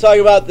 It's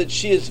talking about that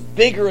she is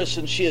vigorous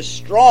and she is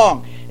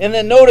strong. And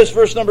then notice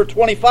verse number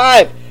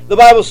 25. The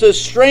Bible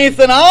says, strength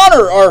and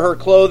honor are her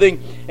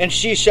clothing, and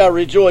she shall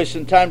rejoice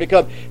in time to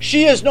come.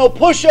 She is no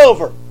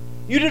pushover.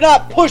 You do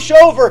not push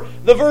over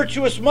the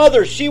virtuous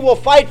mother. She will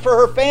fight for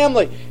her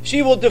family.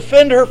 She will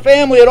defend her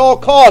family at all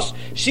costs.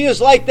 She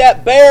is like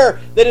that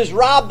bear that is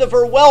robbed of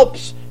her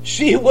whelps.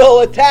 She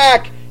will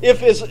attack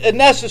if it's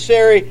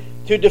necessary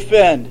to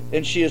defend,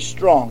 and she is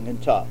strong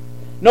and tough.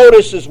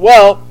 Notice as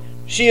well,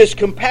 she is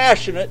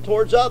compassionate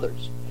towards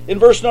others. In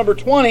verse number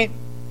 20,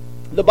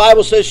 the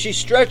Bible says, she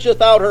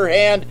stretcheth out her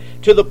hand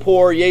to the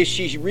poor, yea,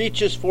 she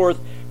reaches forth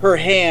her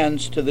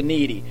hands to the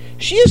needy.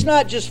 She is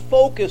not just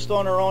focused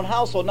on her own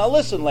household. Now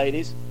listen,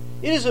 ladies,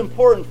 it is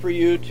important for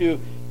you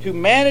to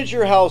manage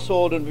your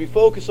household and be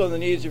focused on the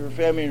needs of your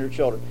family and your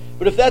children.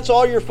 But if that's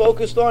all you're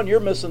focused on, you're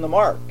missing the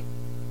mark.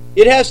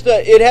 It has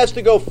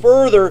to go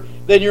further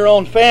than your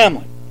own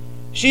family.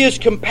 She is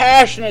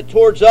compassionate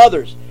towards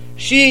others.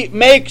 She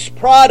makes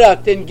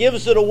product and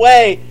gives it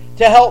away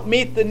to help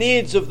meet the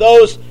needs of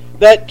those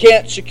that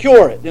can't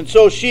secure it. And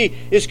so she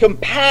is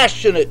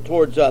compassionate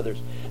towards others.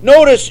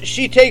 Notice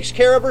she takes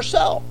care of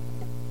herself.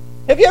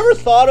 Have you ever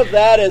thought of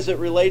that as it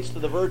relates to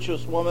the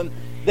virtuous woman?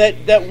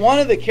 That one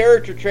of the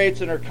character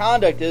traits in her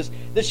conduct is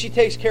that she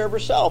takes care of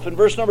herself. In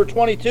verse number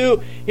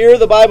 22, here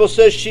the Bible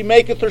says, she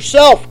maketh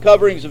herself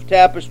coverings of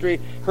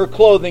tapestry, her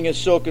clothing is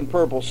silken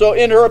purple. So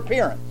in her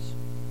appearance,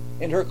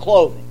 in her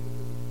clothing.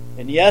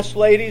 And yes,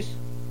 ladies,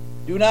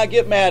 do not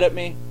get mad at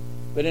me,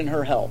 but in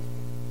her health,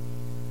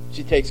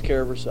 she takes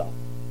care of herself.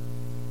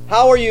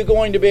 How are you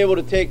going to be able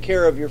to take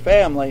care of your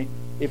family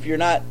if you're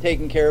not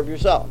taking care of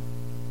yourself.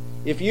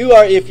 If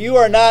you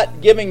are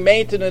not giving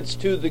maintenance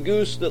to the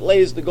goose that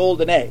lays the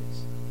golden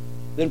eggs,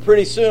 then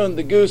pretty soon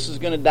the goose is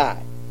going to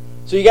die.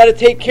 So you got to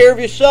take care of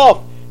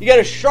yourself. You got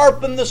to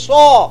sharpen the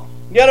saw.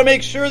 You got to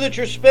make sure that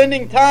you're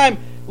spending time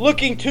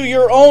looking to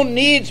your own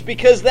needs,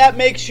 because that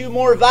makes you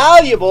more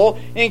valuable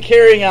in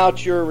carrying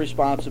out your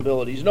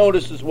responsibilities.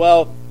 Notice as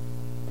well,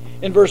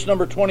 in verse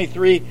number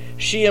 23,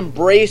 she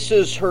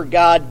embraces her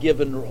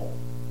God-given role.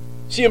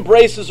 She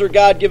embraces her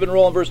God-given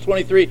role in verse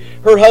 23.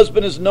 Her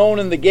husband is known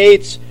in the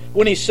gates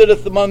when he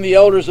sitteth among the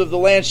elders of the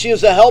land. She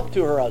is a help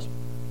to her husband.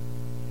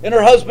 And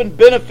her husband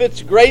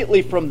benefits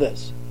greatly from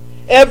this.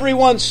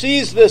 Everyone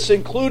sees this,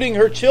 including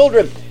her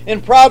children.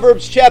 In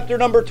Proverbs chapter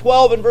number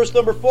 12 and verse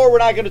number 4, we're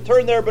not going to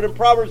turn there, but in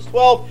Proverbs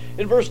 12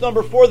 and verse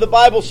number 4, the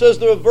Bible says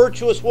that a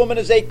virtuous woman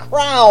is a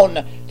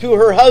crown to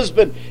her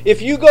husband.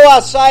 If you go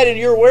outside and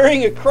you're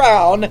wearing a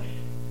crown,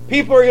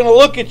 people are going to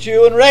look at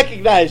you and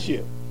recognize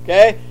you.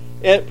 Okay?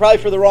 And probably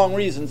for the wrong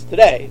reasons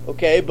today.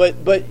 Okay?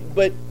 But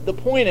the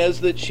point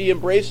is that she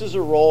embraces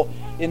a role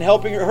in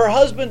helping her. Her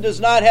husband does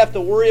not have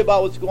to worry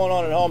about what's going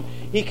on at home.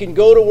 He can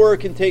go to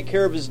work and take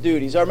care of his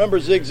duties. I remember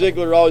Zig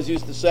Ziglar always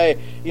used to say,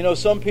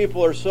 some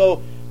people are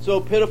so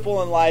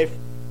pitiful in life,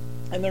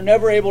 and they're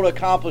never able to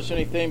accomplish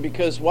anything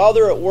because while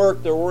they're at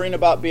work, they're worrying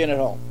about being at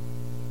home.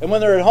 And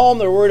when they're at home,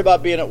 they're worried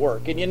about being at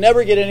work. And you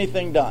never get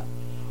anything done.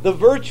 The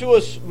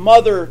virtuous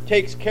mother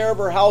takes care of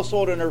her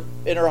household, and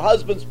her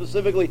husband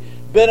specifically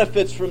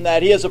benefits from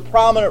that. He has a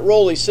prominent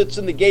role. He sits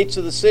in the gates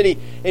of the city,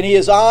 and he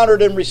is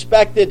honored and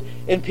respected,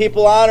 and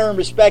people honor and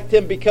respect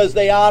him because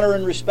they honor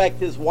and respect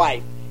his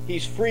wife.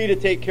 He's free to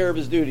take care of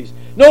his duties.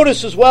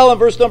 Notice as well in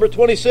verse number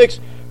 26,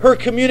 her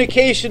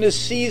communication is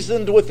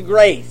seasoned with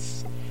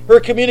grace. Her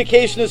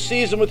communication is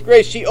seasoned with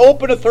grace. She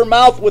openeth her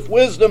mouth with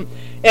wisdom,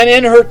 and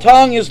in her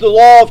tongue is the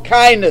law of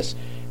kindness.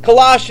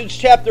 Colossians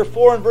chapter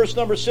 4 and verse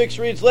number 6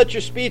 reads, Let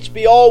your speech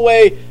be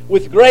always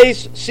with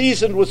grace,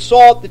 seasoned with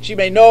salt, that ye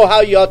may know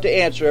how you ought to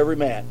answer every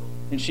man.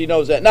 And she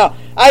knows that. Now,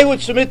 I would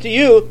submit to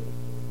you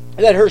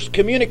that her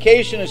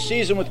communication is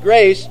seasoned with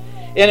grace.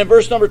 And in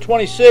verse number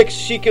 26,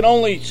 she can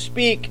only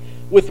speak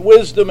with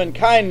wisdom and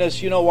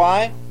kindness. You know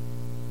why?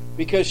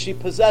 Because she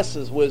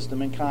possesses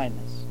wisdom and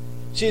kindness.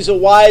 She's a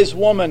wise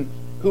woman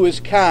who is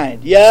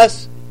kind.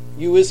 Yes,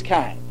 you is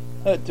kind.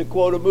 To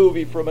quote a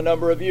movie from a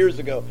number of years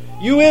ago.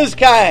 You is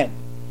kind.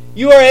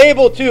 You are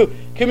able to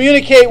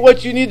communicate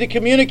what you need to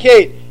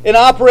communicate and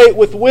operate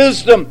with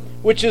wisdom,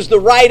 which is the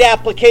right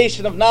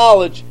application of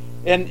knowledge.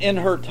 And in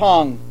her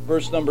tongue,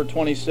 verse number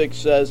 26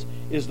 says,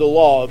 is the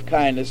law of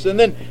kindness. And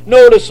then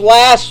notice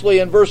lastly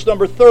in verse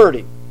number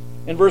 30.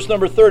 In verse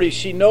number 30,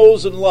 she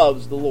knows and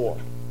loves the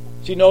Lord.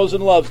 She knows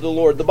and loves the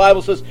Lord. The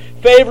Bible says,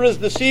 Favor is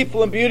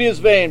deceitful and beauty is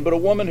vain, but a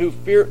woman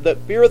that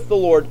feareth the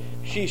Lord,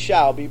 she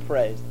shall be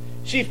praised.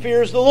 She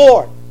fears the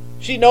Lord.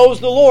 She knows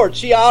the Lord.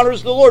 She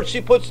honors the Lord.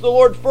 She puts the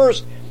Lord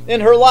first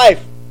in her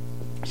life.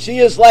 She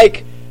is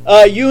like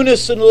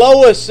Eunice and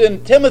Lois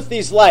in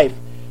Timothy's life,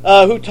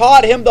 who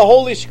taught him the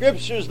Holy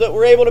Scriptures that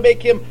were able to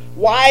make him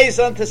wise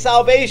unto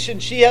salvation.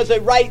 She has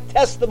a right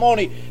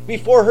testimony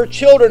before her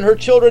children. Her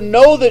children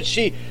know that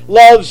she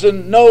loves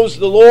and knows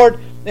the Lord,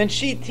 and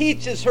she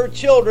teaches her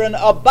children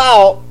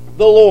about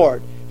the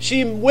Lord.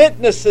 She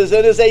witnesses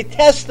and is a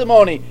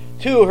testimony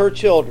to her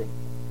children.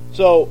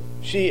 So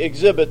she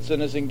exhibits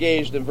and is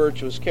engaged in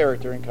virtuous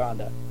character and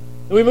conduct.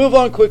 And we move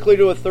on quickly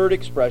to a third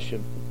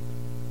expression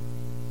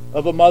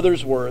of a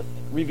mother's worth,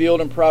 revealed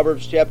in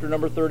Proverbs chapter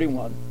number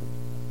 31.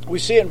 We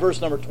see it in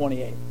verse number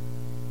 28.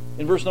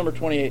 In verse number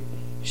 28,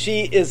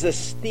 she is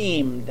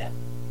esteemed.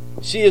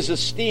 She is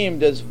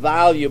esteemed as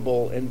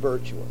valuable and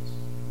virtuous.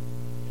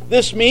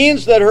 This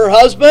means that her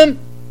husband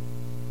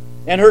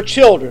and her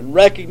children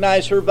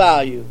recognize her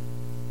value,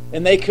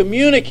 and they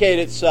communicate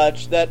it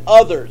such that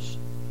others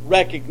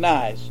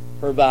recognize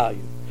her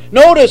value.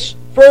 Notice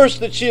first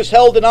that she is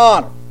held in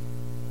honor.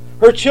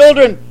 Her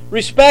children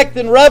respect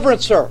and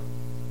reverence her.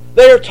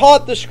 They are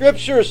taught the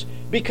Scriptures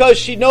because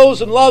she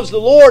knows and loves the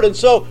Lord, and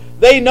so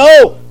they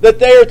know that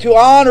they are to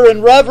honor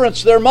and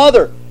reverence their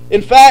mother.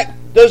 In fact,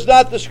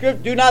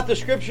 do not the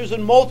Scriptures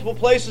in multiple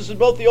places in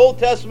both the Old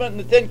Testament and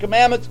the Ten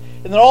Commandments,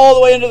 and then all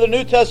the way into the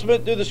New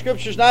Testament, do the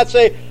Scriptures not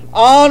say,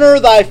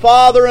 honor thy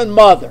father and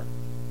mother?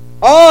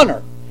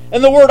 Honor.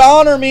 And the word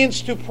honor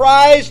means to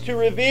prize, to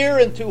revere,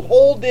 and to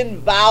hold in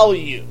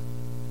value.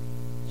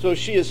 So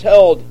she is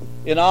held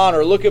in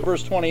honor. Look at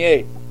verse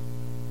 28.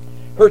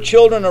 Her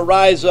children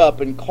arise up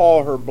and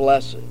call her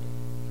blessed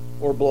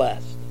or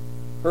blessed.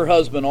 Her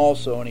husband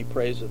also, and he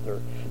praiseth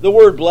her. The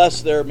word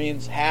blessed there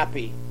means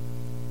happy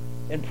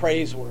and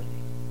praiseworthy.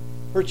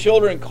 Her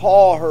children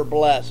call her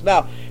blessed.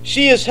 Now,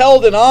 she is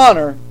held in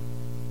honor,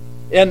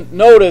 and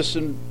notice,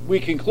 and we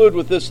conclude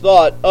with this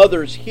thought,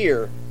 others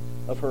hear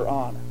of her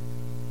honor.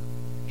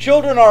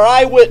 Children are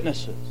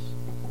eyewitnesses,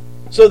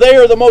 so they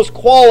are the most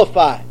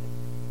qualified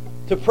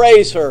to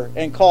praise her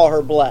and call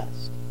her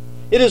blessed.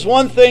 It is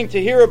one thing to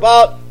hear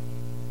about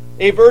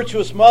a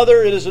virtuous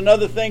mother, it is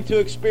another thing to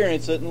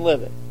experience it and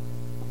live it.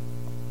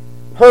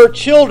 Her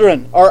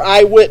children are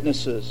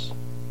eyewitnesses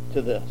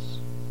to this.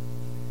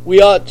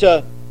 We ought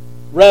to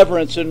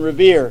reverence and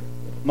revere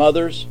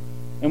mothers,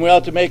 and we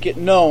ought to make it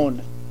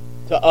known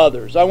to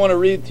others. I want to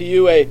read to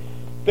you a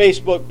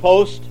Facebook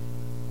post.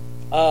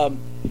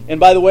 And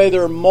by the way,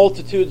 there are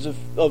multitudes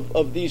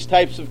of these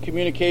types of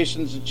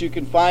communications that you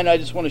can find. I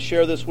just want to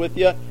share this with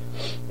you,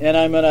 and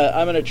I'm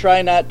gonna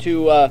try not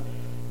to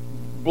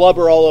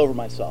blubber all over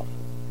myself.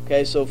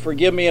 Okay, so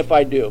forgive me if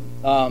I do.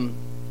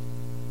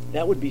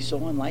 That would be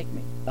so unlike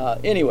me.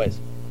 Anyways,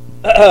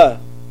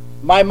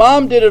 my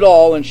mom did it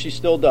all, and she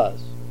still does.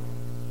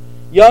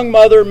 Young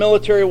mother,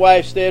 military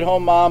wife,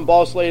 stay-at-home mom,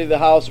 boss lady of the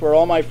house, where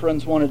all my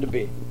friends wanted to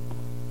be.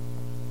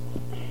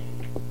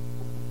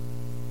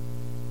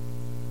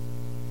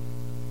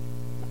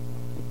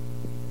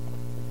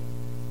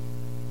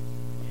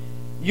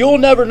 You'll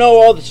never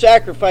know all the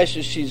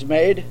sacrifices she's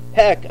made.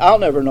 Heck, I'll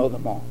never know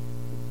them all.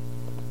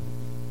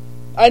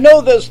 I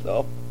know this,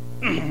 though.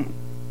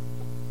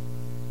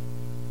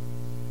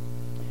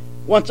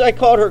 Once I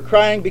caught her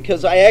crying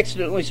because I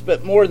accidentally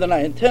spent more than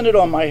I intended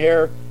on my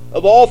hair,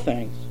 of all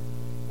things.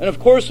 And of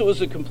course it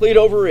was a complete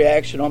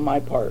overreaction on my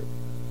part.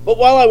 But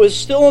while I was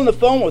still on the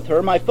phone with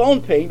her, my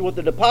phone pinged with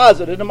a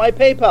deposit into my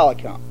PayPal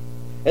account.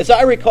 As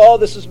I recall,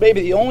 this is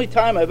maybe the only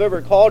time I've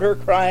ever called her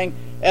crying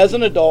as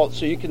an adult,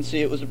 so you can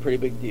see it was a pretty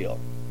big deal.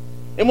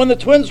 And when the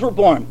twins were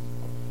born,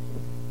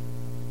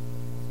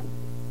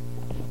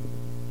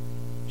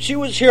 she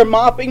was here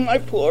mopping my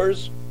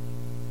floors,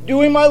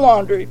 doing my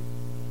laundry,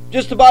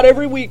 just about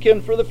every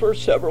weekend for the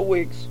first several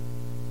weeks,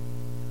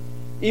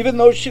 even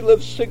though she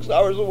lives 6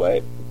 hours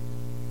away.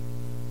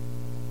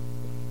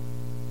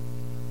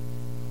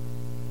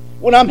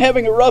 When I'm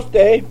having a rough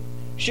day,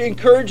 she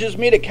encourages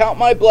me to count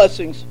my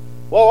blessings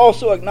while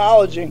also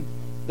acknowledging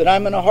that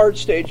I'm in a hard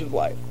stage of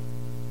life.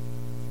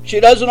 She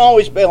doesn't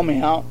always bail me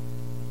out.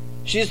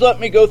 She's let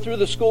me go through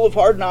the school of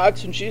hard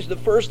knocks, and she's the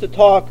first to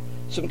talk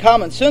some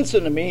common sense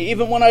into me,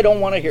 even when I don't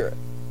want to hear it.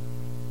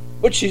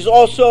 But she's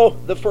also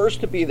the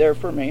first to be there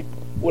for me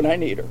when I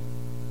need her.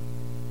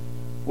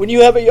 When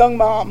you have a young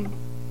mom,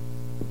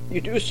 you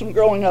do some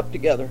growing up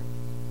together.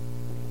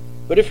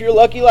 But if you're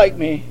lucky like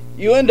me,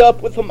 you end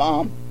up with a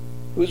mom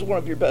who's one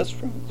of your best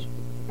friends.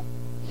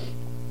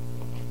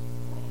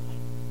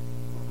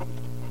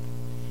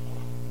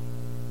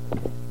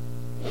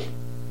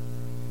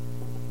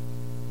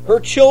 Her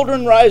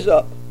children rise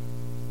up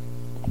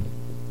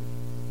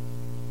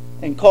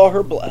and call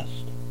her blessed.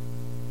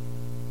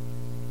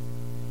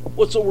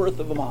 What's the worth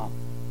of a mom?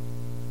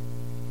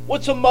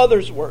 What's a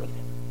mother's worth?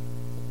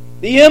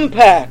 The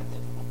impact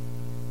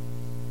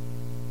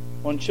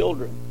on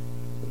children,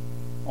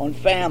 on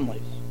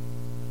families,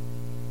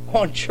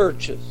 on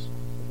churches,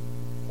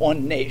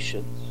 on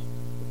nations.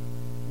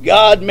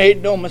 God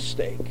made no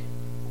mistake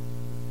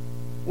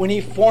when He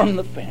formed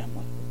the family.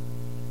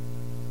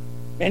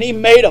 And He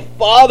made a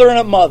father and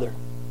a mother,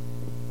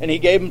 and He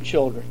gave them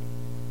children.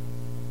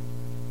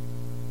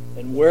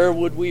 And where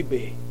would we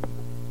be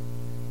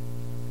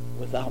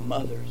without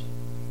mothers?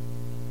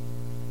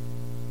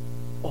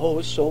 Oh,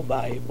 it's so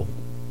valuable.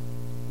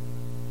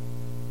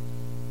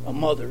 A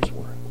mother's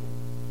worth.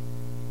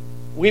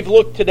 We've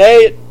looked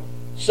today at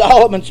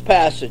Solomon's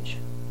passage,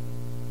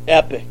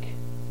 epic,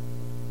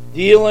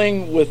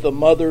 dealing with a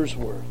mother's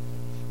worth.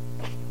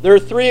 There are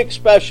 3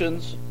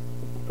 expressions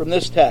from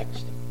this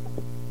text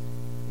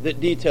that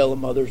detail a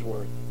mother's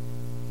worth.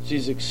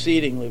 She's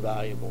exceedingly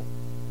valuable.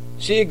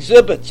 She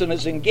exhibits and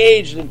is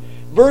engaged in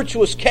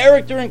virtuous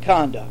character and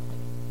conduct.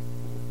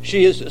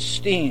 She is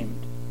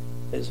esteemed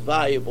as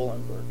valuable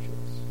and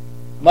virtuous.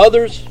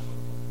 Mothers,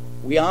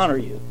 we honor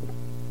you.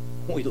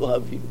 We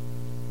love you.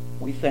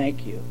 We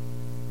thank you.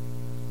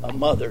 A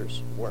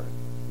mother's worth.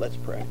 Let's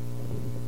pray.